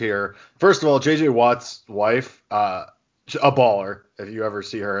things here. First of all, J.J. Watt's wife, a baller. If you ever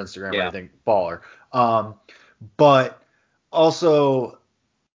see her Instagram or anything, baller. But also,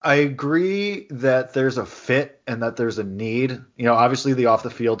 I agree that there's a fit and that there's a need. Obviously the off the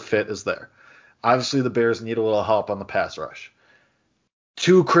field fit is there. Obviously the Bears need a little help on the pass rush.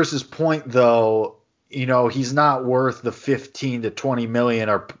 To Chris's point, though, he's not worth the 15 to 20 million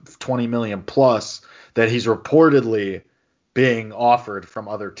or 20 million plus that he's reportedly being offered from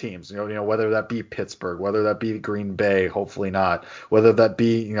other teams. Whether that be Pittsburgh, whether that be Green Bay, hopefully not, whether that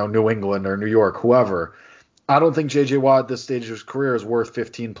be New England or New York, whoever. I don't think J.J. Watt at this stage of his career is worth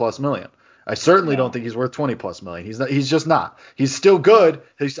 15 plus million. I certainly don't think he's worth 20 plus million. He's just not. He's still good.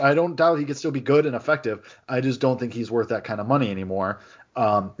 I don't doubt he could still be good and effective. I just don't think he's worth that kind of money anymore.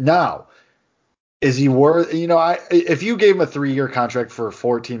 Now, is he worth, if you gave him a 3-year contract for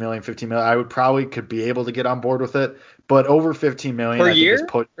 14 million, 15 million, I would probably could be able to get on board with it. But over 15 million, per I year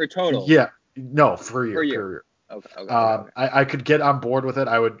think or total? Yeah, no, per year. Per year. Okay. I could get on board with it.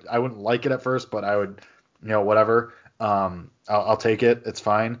 I wouldn't like it at first, but I would, whatever. I'll take it. It's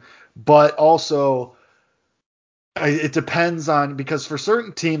fine. But also, it depends on, because for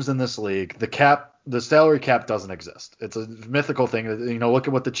certain teams in this league, the salary cap doesn't exist. It's a mythical thing. Look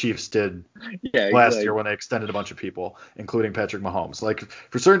at what the Chiefs did last year when they extended a bunch of people, including Patrick Mahomes.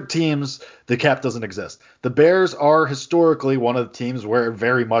 For certain teams, the cap doesn't exist. The Bears are historically one of the teams where it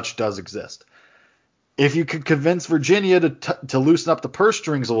very much does exist. If you could convince Virginia to loosen up the purse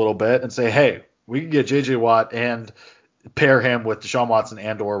strings a little bit and say, hey, We can get J.J. Watt and pair him with Deshaun Watson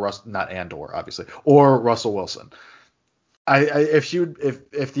or Russell Wilson.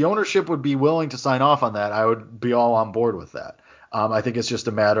 If the ownership would be willing to sign off on that, I would be all on board with that. I think it's just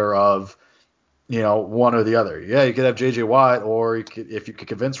a matter of, one or the other. Yeah, you could have J.J. Watt, or if you could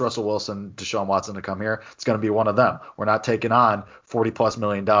convince Russell Wilson, Deshaun Watson to come here, it's going to be one of them. We're not taking on $40+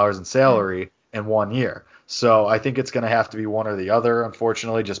 million in salary in 1 year. So I think it's going to have to be one or the other,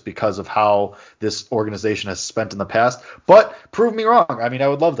 unfortunately, just because of how this organization has spent in the past. But prove me wrong. I mean, I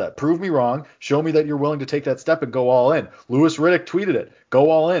would love that. Prove me wrong. Show me that you're willing to take that step and go all in. Louis Riddick tweeted it. Go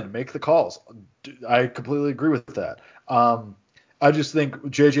all in. Make the calls. I completely agree with that. I just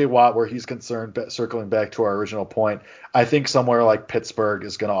think J.J. Watt, where he's concerned, circling back to our original point, I think somewhere like Pittsburgh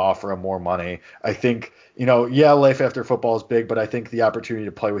is going to offer him more money. I think, life after football is big, but I think the opportunity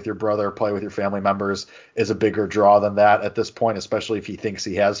to play with your brother, play with your family members is a bigger draw than that at this point, especially if he thinks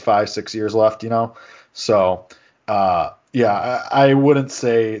he has 5-6 years left, So, I wouldn't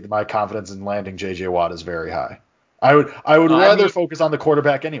say my confidence in landing J.J. Watt is very high. I would rather focus on the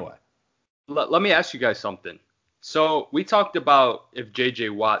quarterback anyway. Let me ask you guys something. So we talked about if J.J.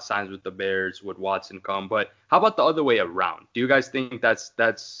 Watt signs with the Bears, would Watson come? But how about the other way around? Do you guys think that's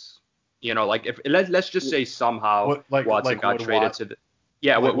like if let's just say somehow Watson got traded to the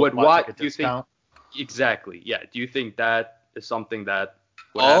would Watt do you think exactly? Yeah, do you think that is something that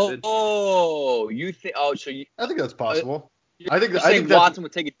would happen? I think that's possible. I think Watson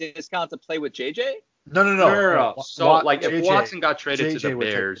would take a discount to play with J.J.? No. So if Watson got traded to the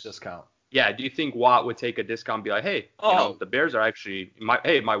Bears, discount. Yeah, do you think Watt would take a discount and be like, hey, the Bears are actually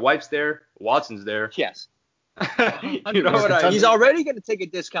my wife's there, Watson's there. Yes. You know what I mean? He's already going to take a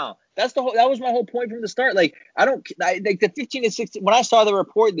discount. That was my whole point from the start. Like the 15 and 16. When I saw the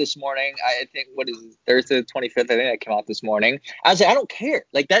report this morning, I think Thursday the 25th. I think that came out this morning. I was like, I don't care.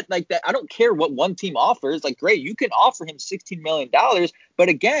 Like that. I don't care what one team offers. Like, great, you can offer him $16 million, but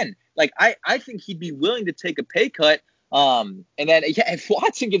again, like I think he'd be willing to take a pay cut. And then if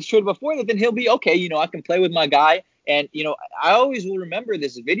Watson gets traded before that, then he'll be okay. I can play with my guy. And, I always will remember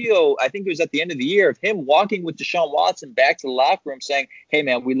this video. I think it was at the end of the year of him walking with Deshaun Watson back to the locker room saying, hey,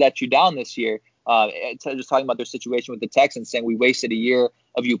 man, we let you down this year. Just talking about their situation with the Texans, saying we wasted a year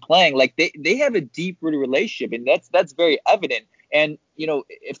of you playing. Like they have a deep-rooted relationship, and that's very evident. And,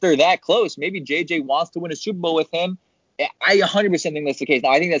 if they're that close, maybe JJ wants to win a Super Bowl with him. I 100% think that's the case.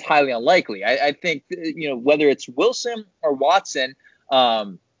 Now, I think that's highly unlikely. I think, whether it's Wilson or Watson, I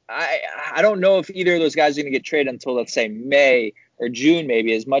don't know if either of those guys are going to get traded until, let's say, May or June,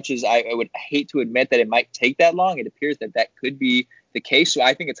 maybe. As much as I would hate to admit that it might take that long, it appears that could be the case. So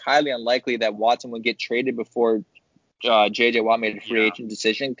I think it's highly unlikely that Watson would get traded before J.J. Watt made a free agent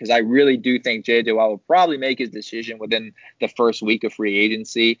decision, because I really do think J.J. Watt will probably make his decision within the first week of free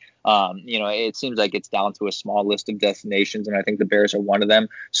agency. It seems like it's down to a small list of destinations, and I think the Bears are one of them.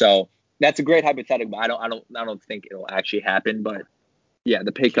 So that's a great hypothetical. I don't think it'll actually happen, but yeah,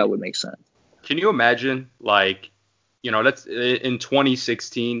 the pay cut would make sense. Can you imagine, like, let's in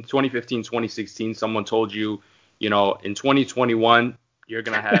 2015, 2016, someone told you, in 2021, you're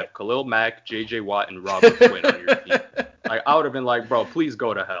going to have Khalil Mack, J.J. Watt, and Robert Quinn on your team. Like, I would have been like, bro, please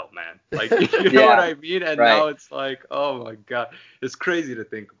go to hell, man. Like, you know what I mean? And now it's like, oh, my God. It's crazy to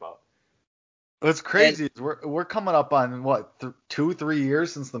think about. What's crazy is we're coming up on, 2-3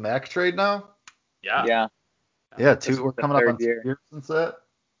 years since the Mack trade now? Yeah. Yeah, we're coming up on 2 years since that.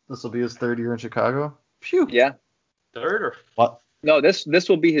 This will be his third year in Chicago. Phew. Yeah. Third or what? No, this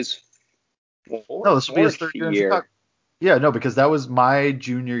will be his fourth. No, this will be his third year in Chicago. Yeah, no, because that was my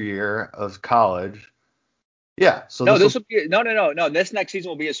junior year of college. Yeah, so no, this will be no. This next season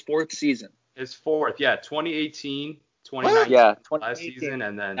will be his fourth season. His fourth, 2018, 2019, last season,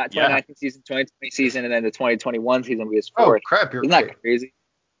 and then not 2019 season, 2020 season, and then the 2021 season will be his fourth. Oh crap, you're Isn't that crazy?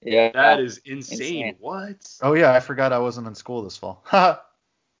 Yeah, that is insane. What? Oh yeah, I forgot I wasn't in school this fall. I'm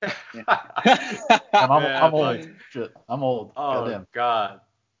old. Shit, I'm old. Oh Goddamn. God.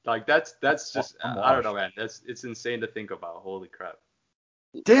 Like that's just I don't know, man. It's insane to think about. Holy crap.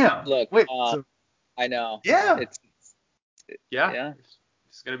 Damn. Look, wait. I know. Yeah. It's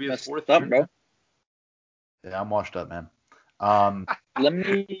gonna be his fourth year, year, bro. Yeah, I'm washed up, man. Let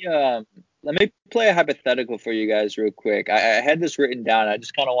me play a hypothetical for you guys real quick. I had this written down. I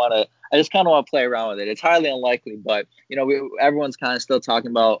just kind of want to play around with it. It's highly unlikely, but everyone's kind of still talking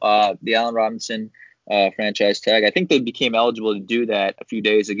about the Allen Robinson franchise tag. I think they became eligible to do that a few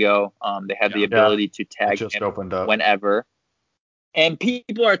days ago. They have the ability to tag him opened up. Whenever. And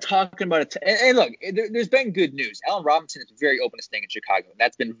people are talking about it. And look, there's been good news. Allen Robinson is very open to staying in Chicago.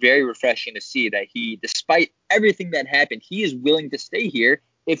 That's been very refreshing to see that he, despite everything that happened, he is willing to stay here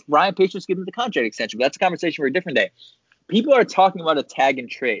if Ryan Pace's given the contract extension. But that's a conversation for a different day. People are talking about a tag and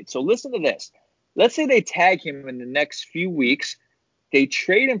trade. So listen to this. Let's say they tag him in the next few weeks. They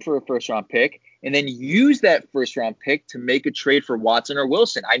trade him for a first-round pick and then use that first-round pick to make a trade for Watson or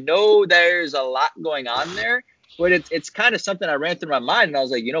Wilson. I know there's a lot going on there, but it's kind of something I ran through my mind, and I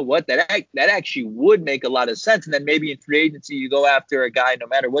was like, you know what, that actually would make a lot of sense. And then maybe in free agency you go after a guy, no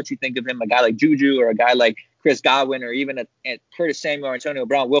matter what you think of him, a guy like Juju or a guy like Chris Godwin or even a Curtis Samuel or Antonio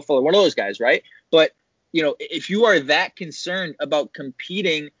Brown, Will Fuller, one of those guys, right? But, if you are that concerned about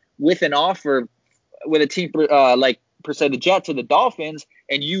competing with an offer with a team like per se the Jets or the Dolphins,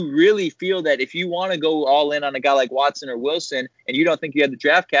 and you really feel that if you want to go all in on a guy like Watson or Wilson and you don't think you have the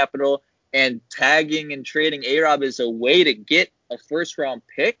draft capital, and tagging and trading A-Rob is a way to get a first-round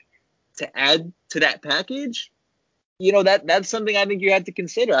pick to add to that package, that's something I think you have to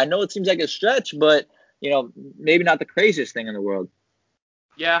consider. I know it seems like a stretch, but, maybe not the craziest thing in the world.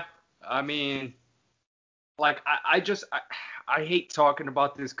 Yeah, I mean, like, I hate talking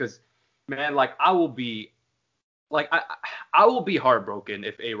about this because, man, like, I will be heartbroken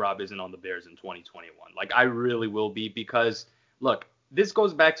if A-Rob isn't on the Bears in 2021. Like, I really will be, because, look, this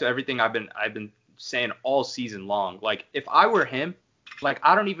goes back to everything I've been saying all season long. Like, if I were him, like,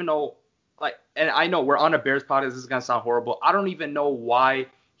 I don't even know, like, and I know we're on a Bears podcast, this is gonna sound horrible. I don't even know why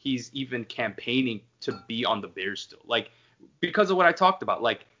he's even campaigning to be on the Bears still. Like, because of what I talked about.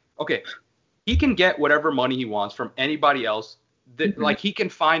 Like, okay, he can get whatever money he wants from anybody else. Like, he can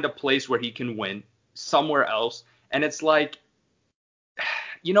find a place where he can win somewhere else. And it's like,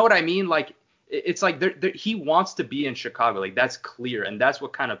 you know what I mean? Like, it's like he wants to be in Chicago. Like, that's clear. And that's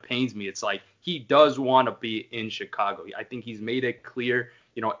what kind of pains me. It's like, he does want to be in Chicago. I think he's made it clear,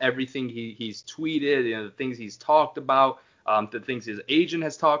 everything he's tweeted, the things he's talked about, the things his agent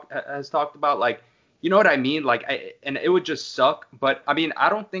has talked about. Like, you know what I mean? Like, and it would just suck. But I mean, I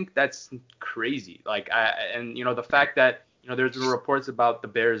don't think that's crazy. Like, the fact that, there's reports about the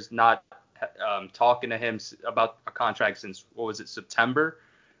Bears not talking to him about a contract since, what was it, September?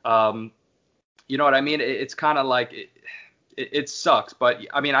 You know what I mean? It's kind of like it sucks, but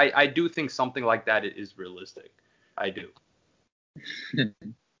I mean, I do think something like that is realistic. I do.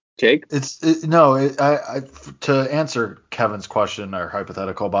 Jake? To answer Kevin's question or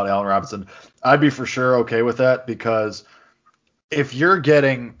hypothetical about Allen Robinson, I'd be for sure okay with that, because if you're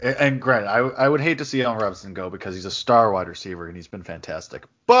getting, and granted, I would hate to see Allen Robinson go because he's a star wide receiver and he's been fantastic.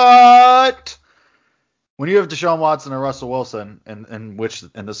 But when you have Deshaun Watson or Russell Wilson, in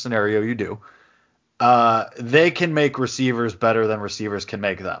this scenario you do, they can make receivers better than receivers can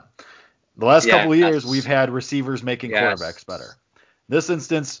make them. The last couple of years, we've had receivers making quarterbacks better. In this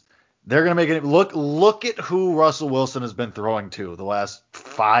instance, they're going to make it. Look at who Russell Wilson has been throwing to the last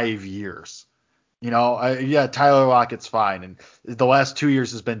 5 years. Tyler Lockett's fine, and the last 2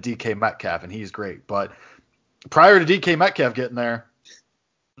 years has been DK Metcalf, and he's great. But prior to DK Metcalf getting there,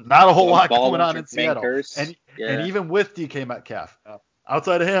 not a whole lot going on in Seattle. And even with DK Metcalf,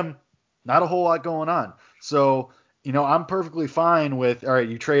 outside of him, not a whole lot going on. So, I'm perfectly fine with, all right,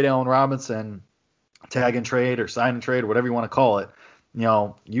 you trade Allen Robinson, tag and trade or sign and trade, whatever you want to call it.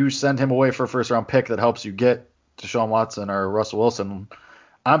 You send him away for a first-round pick that helps you get Deshaun Watson or Russell Wilson.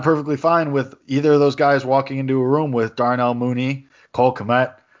 I'm perfectly fine with either of those guys walking into a room with Darnell Mooney, Cole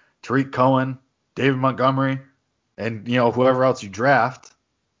Kmet, Tariq Cohen, David Montgomery, and whoever else you draft.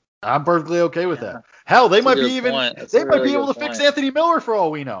 I'm perfectly okay with that. Hell, they might be able to fix Anthony Miller for all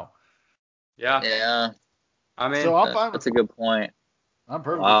we know. Yeah. Yeah. I mean, so I'm fine with that's a good point. I'm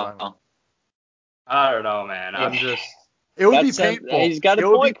perfectly fine with it. I don't know, man. It would be painful. He's got a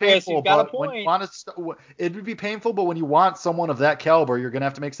point, Chris. He's got a point. It would be painful, but when you want someone of that caliber, you're going to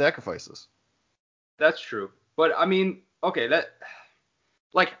have to make sacrifices. That's true. But, I mean, okay,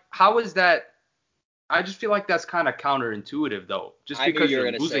 how is that? I just feel like that's kind of counterintuitive, though. Just because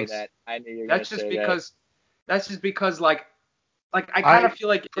you're losing. I knew you were going to say that. That's just because, like I kind of feel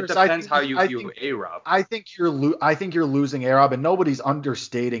like it depends how you view A-Rob. I think you're losing A-Rob, and nobody's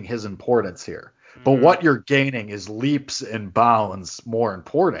understating his importance here. But what you're gaining is leaps and bounds more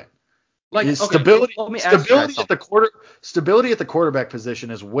important. Stability at the quarterback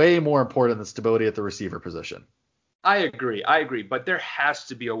position is way more important than stability at the receiver position. I agree, but there has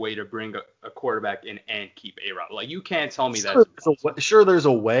to be a way to bring a quarterback in and keep A-Rob. Like, you can't tell me that. Sure, there's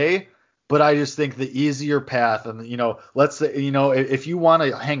a way, but I just think the easier path, and let's say, if you want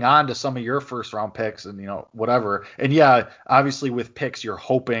to hang on to some of your first round picks and whatever, and yeah, obviously with picks you're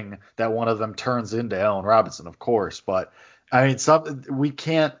hoping that one of them turns into Allen Robinson, of course, but I mean, we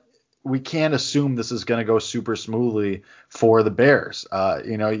can't we can't assume this is going to go super smoothly for the Bears.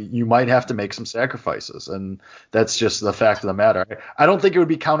 You might have to make some sacrifices, and that's just the fact of the matter. I don't think it would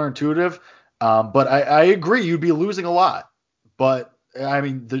be counterintuitive, but I agree you'd be losing a lot. But I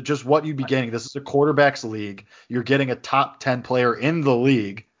mean, just what you'd be getting. This is a quarterbacks league. You're getting a top 10 player in the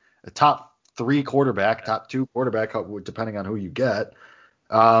league, a top 3 quarterback, top 2 quarterback, depending on who you get.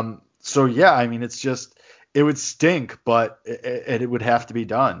 So yeah, I mean, it would stink, but it would have to be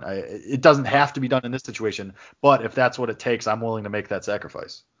done. It doesn't have to be done in this situation, but if that's what it takes, I'm willing to make that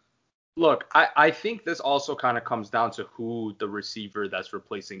sacrifice. Look, I think this also kind of comes down to who the receiver that's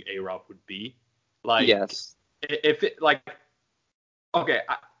replacing A-Rob would be. Like, Yes. If it like, okay,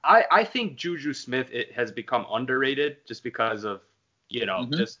 I think Juju Smith has become underrated just because of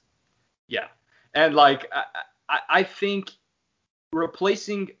just yeah, and like I think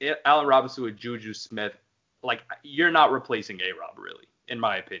replacing Allen Robinson with Juju Smith, like you're not replacing A-Rob really, in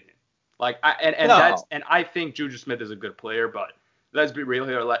my opinion. Like No. I think Juju Smith is a good player, but let's be real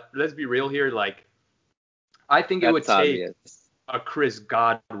here. Let's be real here. Like I think it would That's take obvious. a Chris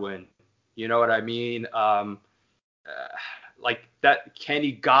Godwin. You know what I mean? Like that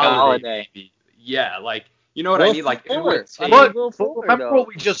Kenny Golladay. Golladay. Maybe. Yeah, like you know what I Will mean? Like it Fuller. would I take. mean, Will But Fuller, remember though. what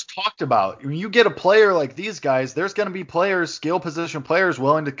we just talked about. When you get a player like these guys, there's going to be skill position players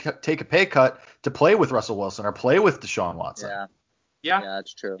willing to take a pay cut to play with Russell Wilson or play with Deshaun Watson. Yeah,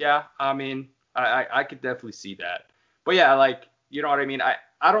 that's true. Yeah, I mean, I could definitely see that. But yeah, like, you know what I mean?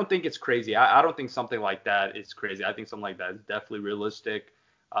 I don't think it's crazy. I don't think something like that is crazy. I think something like that is definitely realistic.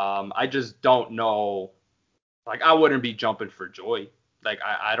 I just don't know. Like, I wouldn't be jumping for joy. Like,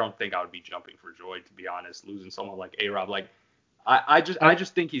 I don't think I would be jumping for joy, to be honest, losing someone like A-Rob. Like, I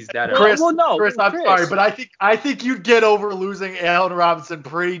just think he's that. Chris, no, Chris, I'm Chris. sorry, but I think you'd get over losing Allen Robinson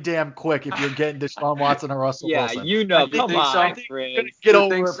pretty damn quick if you're getting Deshaun Watson or Russell Wilson. Come on, I think Chris. you're gonna get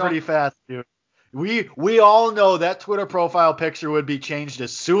over it pretty fast, dude. We all know that Twitter profile picture would be changed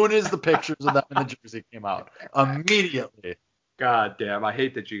as soon as the pictures of them in the jersey came out. Immediately. God damn, I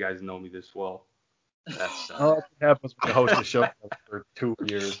hate that you guys know me this well. That's That's what happens when you host a show for 2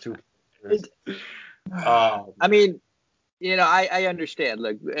 years. I mean, I understand.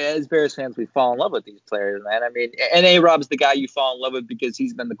 Look, as Bears fans, we fall in love with these players, man. I mean, and A-Rob's the guy you fall in love with because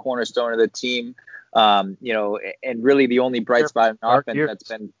he's been the cornerstone of the team, and really the only bright spot in offense that's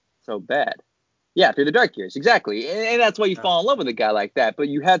been so bad. Yeah, through the dark years, exactly. And that's why you fall in love with a guy like that. But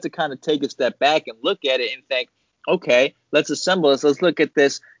you had to kind of take a step back and look at it and think, okay, let's assemble this. Let's look at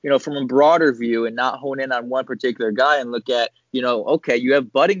this, from a broader view and not hone in on one particular guy and look at, okay, you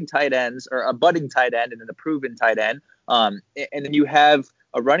have budding tight ends or a budding tight end and then a proven tight end. And then you have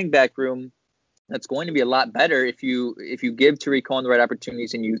a running back room that's going to be a lot better if you give Tariq Cohen the right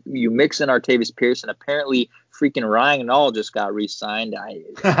opportunities and you mix in Artavis Pierce, and apparently freaking Ryan all just got re-signed. I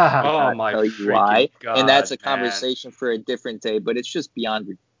oh my tell you why, God, and that's a man. conversation for a different day. But it's just beyond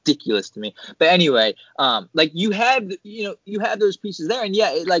ridiculous to me. But anyway, like you have those pieces there, and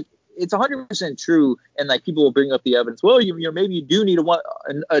yeah, it's 100% true. And like people will bring up the evidence. Well, maybe you do need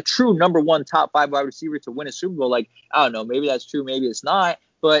a true number 1 top 5 wide receiver to win a Super Bowl. Like I don't know, maybe that's true, maybe it's not,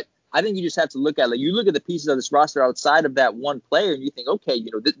 but I think you just have to look at the pieces of this roster outside of that one player, and you think, okay,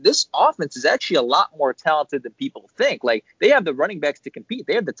 this offense is actually a lot more talented than people think. Like they have the running backs to compete,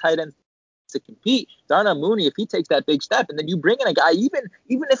 they have the tight ends to compete. Darnell Mooney, if he takes that big step, and then you bring in a guy, even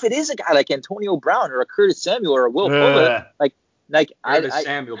if it is a guy like Antonio Brown or a Curtis Samuel or a Will Fuller, like Curtis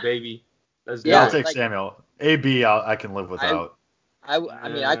Samuel, baby. I'll take Samuel. AB, I can live without. I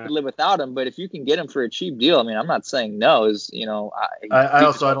mean, I could live without him, but if you can get him for a cheap deal, I mean, I'm not saying no. I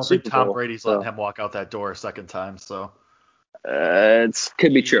don't think Tom Brady's letting him walk out that door a second time. So it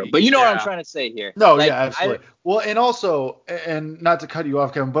could be true, but what I'm trying to say here. No, yeah, absolutely. Well, and also, and not to cut you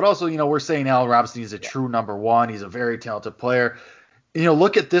off, Kevin, but also, we're saying Allen Robinson is a true number 1. He's a very talented player.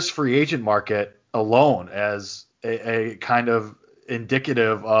 Look at this free agent market alone as a kind of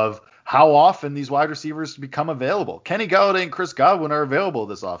indicative of how often these wide receivers become available. Kenny Golladay and Chris Godwin are available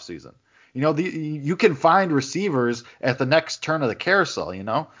this offseason. You can find receivers at the next turn of the carousel.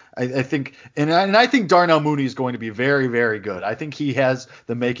 I think, and I think Darnell Mooney is going to be very, very good. I think he has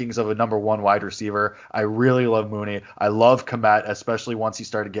the makings of a number 1 wide receiver. I really love Mooney. I love Kmet, especially once he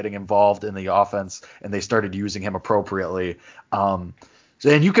started getting involved in the offense and they started using him appropriately. And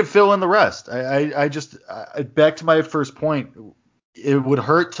you can fill in the rest. I just back to my first point. It would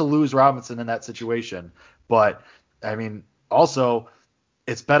hurt to lose Robinson in that situation, but I mean, also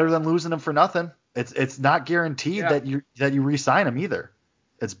it's better than losing him for nothing. It's not guaranteed that you re-sign him either.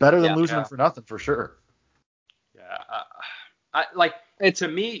 It's better than losing him for nothing for sure. Yeah, to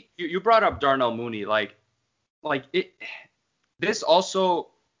me, you brought up Darnell Mooney, this also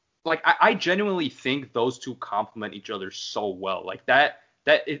like I genuinely think those two complement each other so well. Like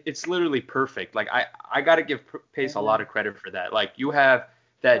it's literally perfect. Like I gotta give Pace a lot of credit for that. Like you have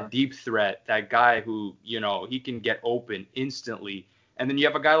that deep threat, that guy who, he can get open instantly. And then you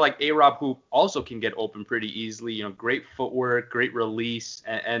have a guy like A-Rob who also can get open pretty easily, great footwork, great release.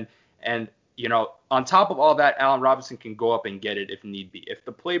 And on top of all that, Allen Robinson can go up and get it if need be. If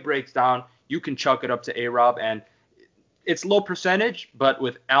the play breaks down, you can chuck it up to A-Rob, and it's low percentage, but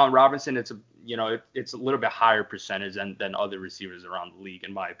with Allen Robinson, it's a little bit higher percentage than other receivers around the league,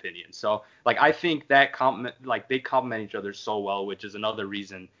 in my opinion. So like I think that they complement each other so well, which is another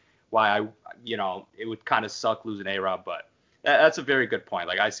reason why it would kind of suck losing A-Rob, but that's a very good point.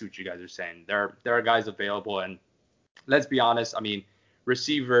 Like I see what you guys are saying. There are guys available, and let's be honest. I mean,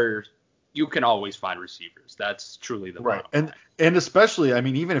 receivers, you can always find receivers. That's truly the right. bottom line. And especially, I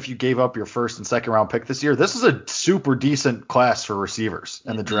mean, even if you gave up your first and second round pick this year, this is a super decent class for receivers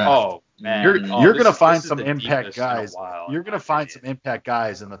in the draft. Oh man, you're gonna find some impact guys. You're gonna find some impact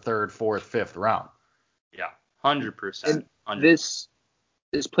guys in the third, fourth, fifth round. Yeah, 100%.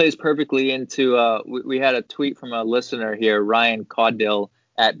 This plays perfectly into we had a tweet from a listener here, Ryan Caudill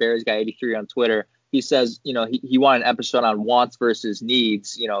at BearsGuy83 on Twitter. He says, he wanted an episode on wants versus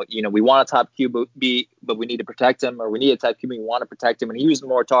needs. We want a top QB, but we need to protect him, or we need a top QB, we want to protect him. And he was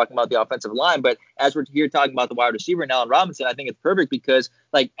more talking about the offensive line. But as we're here talking about the wide receiver and Allen Robinson, I think it's perfect because,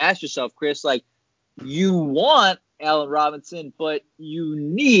 like, ask yourself, Chris, like, you want Allen Robinson, but you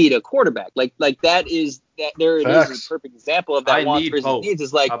need a quarterback. Like that is that there it Facts. is a perfect example of that wants versus both. needs.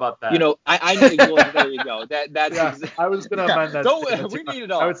 Is like, how about that? I need to go. There you go. That's I was gonna amend that. Don't we need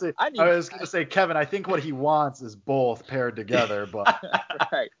it all? I was gonna say, Kevin, I think what he wants is both paired together, but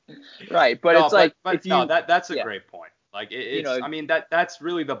right. But it's like, that's a great point. Like it's, I mean, that's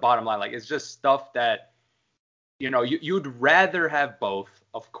really the bottom line. Like it's just stuff that, you'd rather have both,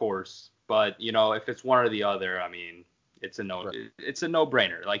 of course. But, if it's one or the other, I mean, it's a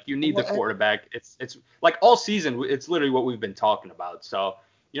no-brainer. Like you need the quarterback. It's like all season, it's literally what we've been talking about. So,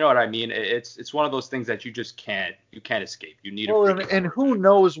 you know what I mean? It's one of those things that you just can't escape. You need and who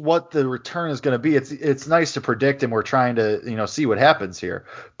knows what the return is going to be. It's nice to predict, and we're trying to, see what happens here.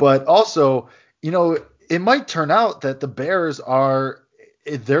 But also, it might turn out that the Bears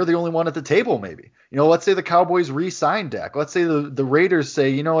they're the only one at the table, maybe. Let's say the Cowboys re-sign Dak. Let's say the Raiders say,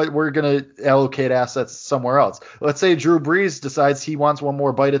 you know what, we're going to allocate assets somewhere else. Let's say Drew Brees decides he wants one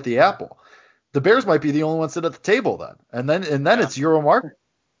more bite at the apple. The Bears might be the only ones at the table then. And then it's your market.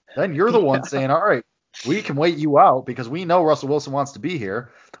 Then you're the one saying, all right, we can wait you out because we know Russell Wilson wants to be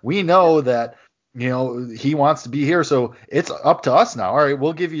here. We know that, he wants to be here. So it's up to us now. All right,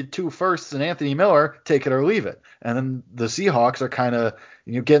 we'll give you 2 firsts and Anthony Miller, take it or leave it. And then the Seahawks are kind of,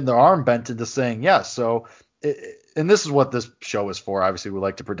 getting their arm bent into saying yes. So, and this is what this show is for. Obviously, we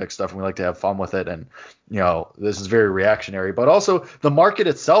like to predict stuff and we like to have fun with it. And, this is very reactionary. But also, the market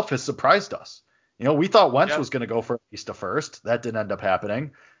itself has surprised us. We thought Wentz was going to go for at least a first. That didn't end up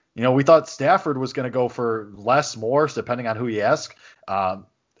happening. We thought Stafford was going to go for less, more, depending on who you ask.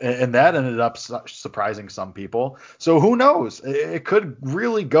 And that ended up surprising some people. So who knows? It could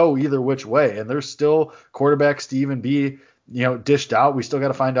really go either which way. And there's still quarterback Stephen B, dished out. We still got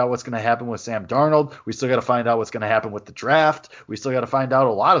to find out what's going to happen with Sam Darnold. We still got to find out what's going to happen with the draft. We still got to find out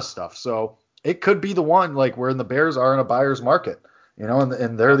a lot of stuff. So it could be the one, like, where the Bears are in a buyer's market,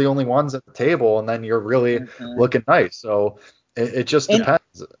 and they're the only ones at the table, and then you're really looking nice. So it just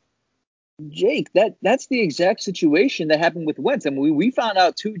depends. Jake, that's the exact situation that happened with Wentz. I mean, we found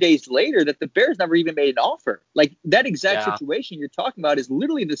out 2 days later that the Bears never even made an offer. Like that exact situation you're talking about is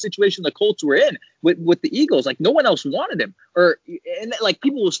literally the situation the Colts were in with the Eagles. Like no one else wanted him, and like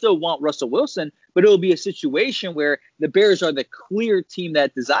people will still want Russell Wilson, but it'll be a situation where the Bears are the clear team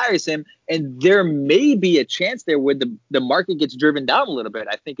that desires him, and there may be a chance there where the market gets driven down a little bit.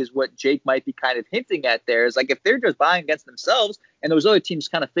 I think is what Jake might be kind of hinting at there. Is like if they're just buying against themselves and those other teams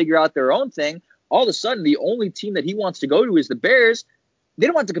kind of figure out their own thing, all of a sudden the only team that he wants to go to is the Bears. They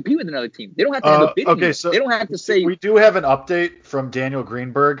don't have to compete with another team. They don't have to have a bidding. Okay, so they don't have to say. We do have an update from Daniel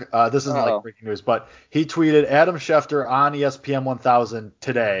Greenberg. This isn't like breaking news, but he tweeted Adam Schefter on ESPN 1000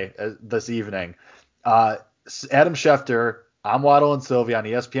 today, this evening. Adam Schefter, I'm Waddle and Sylvie on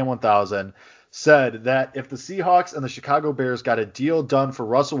ESPN 1000, said that if the Seahawks and the Chicago Bears got a deal done for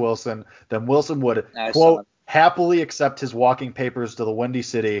Russell Wilson, then Wilson would, quote, happily accept his walking papers to the Windy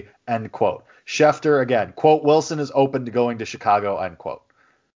City, end quote. Schefter, again, quote, Wilson is open to going to Chicago, end quote.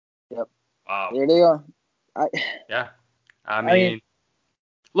 Yep. Wow. There they are. I mean,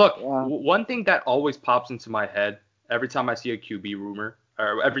 look, one thing that always pops into my head every time I see a QB rumor,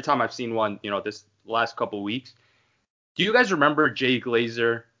 or every time I've seen one, this last couple of weeks. Do you guys remember Jay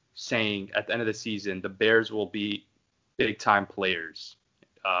Glazer saying at the end of the season the Bears will be big time players.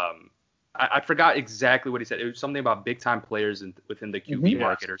 I forgot exactly what he said. It was something about big time players within the QB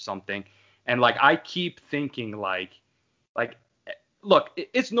market or something. And like I keep thinking like look,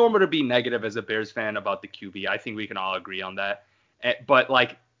 it's normal to be negative as a Bears fan about the QB. I think we can all agree on that. But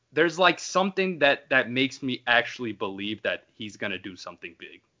like there's like something that makes me actually believe that he's gonna do something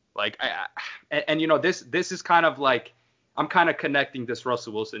big. Like and you know this is kind of like I'm kind of connecting this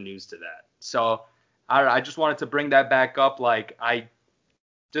Russell Wilson news to that. So I just wanted to bring that back up. Like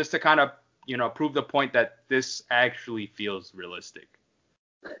just to kind of prove the point that this actually feels realistic.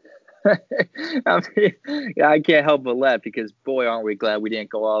 I mean, yeah, I can't help but laugh because boy, aren't we glad we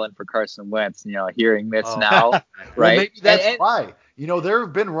didn't go all in for Carson Wentz. Hearing this now, right? Well, maybe that's why. There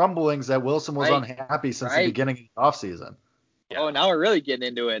have been rumblings that Wilson was unhappy since the beginning of the offseason. Yeah. Oh, now we're really getting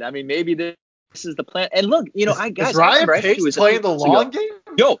into it. I mean, maybe this is the plan. And look, is Ryan Pace playing the long game?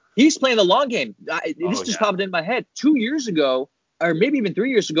 Yo, he's playing the long game. This just popped in my head. 2 years ago, or maybe even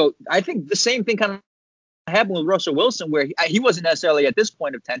 3 years ago, I think the same thing kind of happened with Russell Wilson, where he wasn't necessarily at this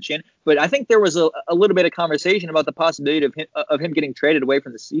point of tension, but I think there was a little bit of conversation about the possibility of him getting traded away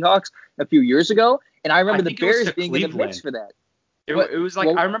from the Seahawks a few years ago. And I remember the Bears being in the mix for that. It was like,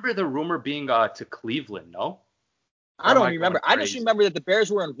 I remember the rumor being to Cleveland, no? I don't remember. I just remember that the Bears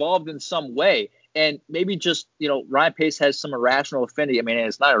were involved in some way. And maybe just, Ryan Pace has some irrational affinity. I mean,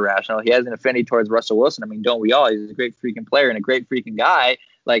 it's not irrational. He has an affinity towards Russell Wilson. I mean, don't we all? He's a great freaking player and a great freaking guy.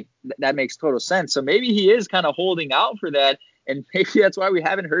 Like, that makes total sense. So maybe he is kind of holding out for that. And maybe that's why we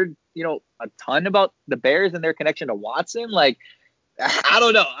haven't heard, a ton about the Bears and their connection to Watson. Like, I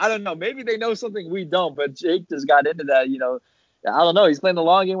don't know. Maybe they know something we don't. But Jake just got into that, I don't know. He's playing the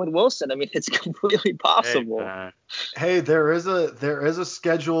long game with Wilson. I mean, it's completely possible. Hey, there is a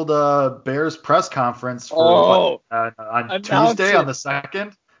scheduled Bears press conference for on Tuesday on the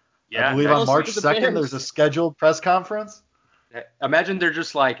 2nd. Yeah, I believe on March 2nd there's a scheduled press conference. Imagine they're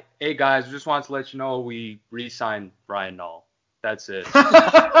just like, hey guys, we just wanted to let you know we re-signed Ryan Nall. That's it.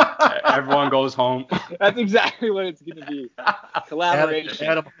 Everyone goes home. That's exactly what it's gonna be. Collaboration.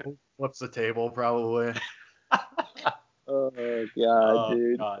 Adam flips the table probably. Oh God,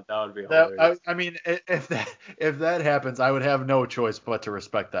 dude. God, that would be hilarious. I mean, if that happens, I would have no choice but to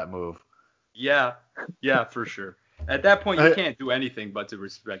respect that move. Yeah, for sure. At that point, you can't do anything but to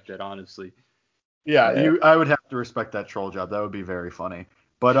respect it, honestly. Yeah, I would have to respect that troll job. That would be very funny.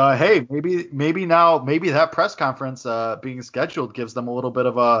 But hey, maybe that press conference being scheduled gives them a little bit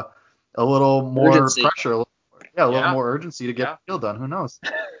of a little more urgency. Pressure, a little more urgency to get the deal done. Who knows?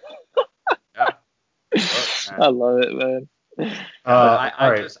 Look, I love it, man.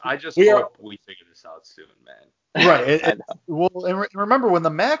 I just hope we figure this out soon, man. Right. Well, and remember when the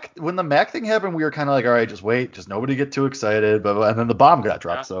Mac thing happened, we were kind of like, all right, just wait, just nobody get too excited, and then the bomb got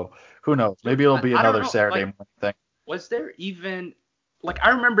dropped. So who knows? Maybe it'll be another Saturday morning thing. Was there even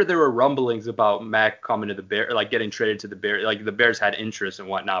I remember there were rumblings about Mac coming to the Bears, like getting traded to the Bears, like the Bears had interest and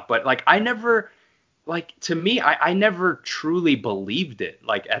whatnot, but I never. To me, I never truly believed it,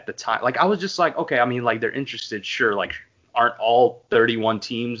 at the time. I was just like, okay, I mean, they're interested, sure. Aren't all 31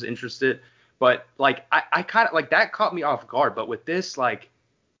 teams interested? But, I kind of, that caught me off guard. But with this, I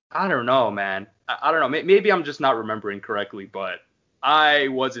don't know, man. I don't know. Maybe I'm just not remembering correctly, but I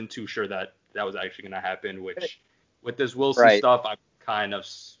wasn't too sure that was actually going to happen, which, with this Wilson stuff, I'm kind of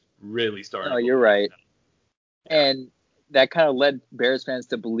really starting to you're right. And that kind of led Bears fans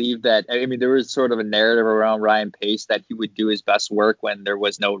to believe that, I mean, there was sort of a narrative around Ryan Pace that he would do his best work when there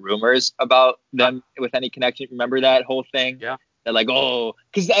was no rumors about them with any connection. Remember that whole thing? Yeah. They're like,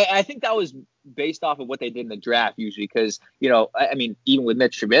 because I think that was based off of what they did in the draft usually. Because, I mean, even with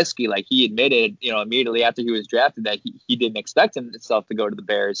Mitch Trubisky, he admitted, immediately after he was drafted that he didn't expect himself to go to the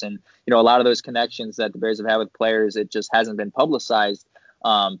Bears. And, a lot of those connections that the Bears have had with players, it just hasn't been publicized.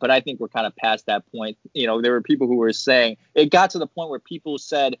 But I think we're kind of past that point. There were people who were saying it got to the point where people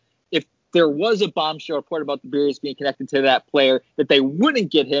said if there was a bombshell report about the Bears being connected to that player, that they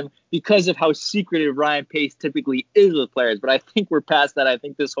wouldn't get him because of how secretive Ryan Pace typically is with players. But I think we're past that. I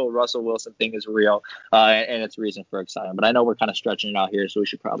think this whole Russell Wilson thing is real, and it's a reason for excitement. But I know we're kind of stretching it out here, so we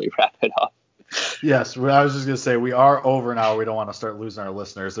should probably wrap it up. Yes, I was just going to say we are over now. We don't want to start losing our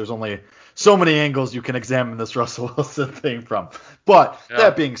listeners. There's only so many angles you can examine this Russell Wilson thing from. But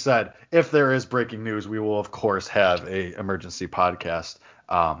that being said, if there is breaking news, we will, of course, have a emergency podcast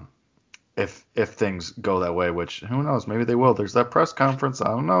if things go that way, which who knows, maybe they will. There's that press conference. I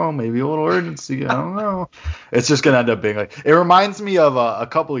don't know, maybe a little urgency. I don't know. It's just gonna end up being like, it reminds me of a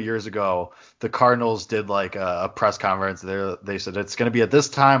couple of years ago, the Cardinals did like a press conference. They said it's gonna be at this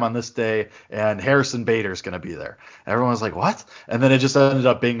time on this day, and Harrison Bader's gonna be there. Everyone was like, what? And then it just ended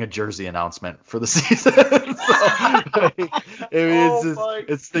up being a jersey announcement for the season. So, like,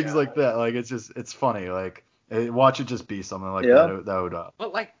 it's things like that. Like it's funny. Like watch it just be something like that. That would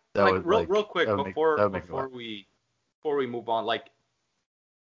But like that would, real quick that would before we move on, like,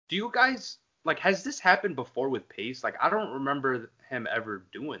 do you guys like, has this happened before with Pace? Like, I don't remember him ever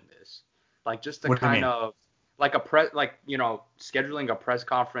doing this. Like, just to What do you kind mean? of like scheduling a press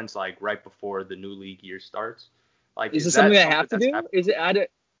conference like right before the new league year starts. Like, Is is this that something they something have to that's do? happened?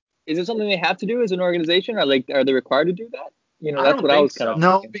 Is it something they have to do as an organization, or like are they required to do that? I That's don't what I think was kind so. of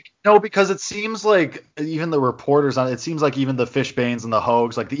No, thinking. no, because it seems like even the reporters on it seems like even the Fishbanes and the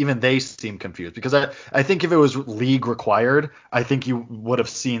Hogs, like even they seem confused. Because I think if it was league required, I think you would have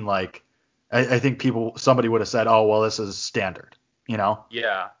seen like, I think somebody would have said, oh, well, this is standard, you know?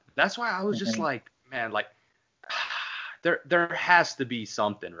 Yeah, that's why I was just Mhm. like, man, like there has to be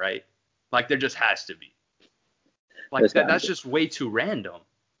something, right? Like there just has to be. Like There's gotta that's be. just way too random.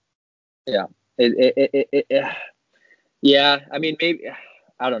 Yeah. Yeah. I mean, maybe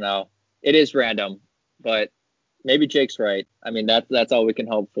I don't know. It is random, but maybe Jake's right. I mean, that's all we can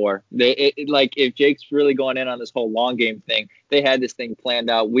hope for. Like if Jake's really going in on this whole long game thing, they had this thing planned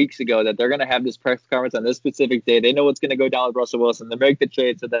out weeks ago that they're going to have this press conference on this specific day. They know what's going to go down with Russell Wilson. They make the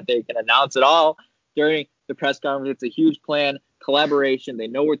trade so that they can announce it all during the press conference. It's a huge plan, collaboration. They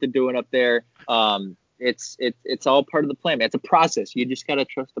know what they're doing up there. It's all part of the plan. Man. It's a process. You just got to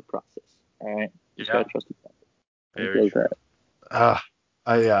trust the process. All right. You just got to trust the process. Very true.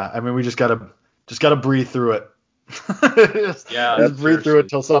 I mean, we just gotta breathe through it. just Yeah, breathe through seriously. it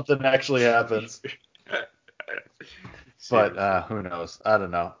till something actually happens. But Seriously. who knows? I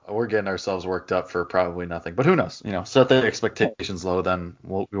don't know. We're getting ourselves worked up for probably nothing. But who knows? Set the expectations low, then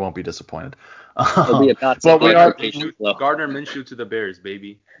we won't be disappointed. It'll be a not so But we bad are. expectations low. Gardner Minshew to the Bears,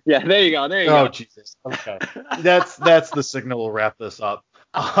 baby. Yeah, there you go. There you Oh go. Jesus. Okay. That's the signal. We'll wrap this up.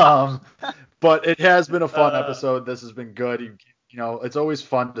 But it has been a fun episode. This has been good. It's always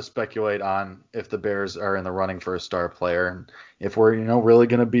fun to speculate on if the Bears are in the running for a star player and if we're really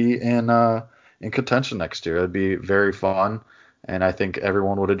going to be in contention next year. It'd be very fun, and I think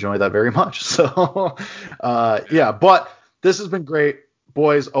everyone would enjoy that very much. So, yeah. But this has been great,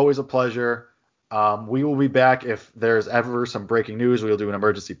 boys. Always a pleasure. We will be back if there's ever some breaking news. We'll do an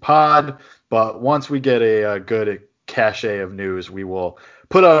emergency pod. But once we get a good cache of news, we will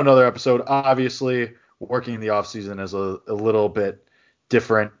put out another episode. Obviously, working in the off season is a little bit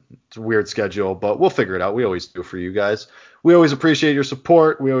different. It's a weird schedule, but we'll figure it out. We always do for you guys. We always appreciate your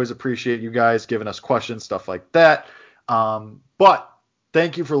support. We always appreciate you guys giving us questions, stuff like that. But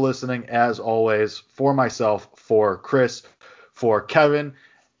thank you for listening, as always. For myself, for Chris, for Kevin,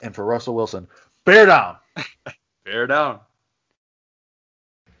 and for Russell Wilson. Bear down. Bear down.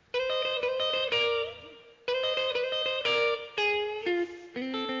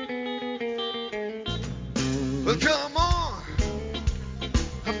 Well, come on,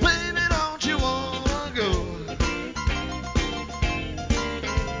 baby, don't you wanna go?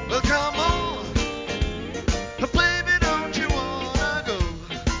 Well, come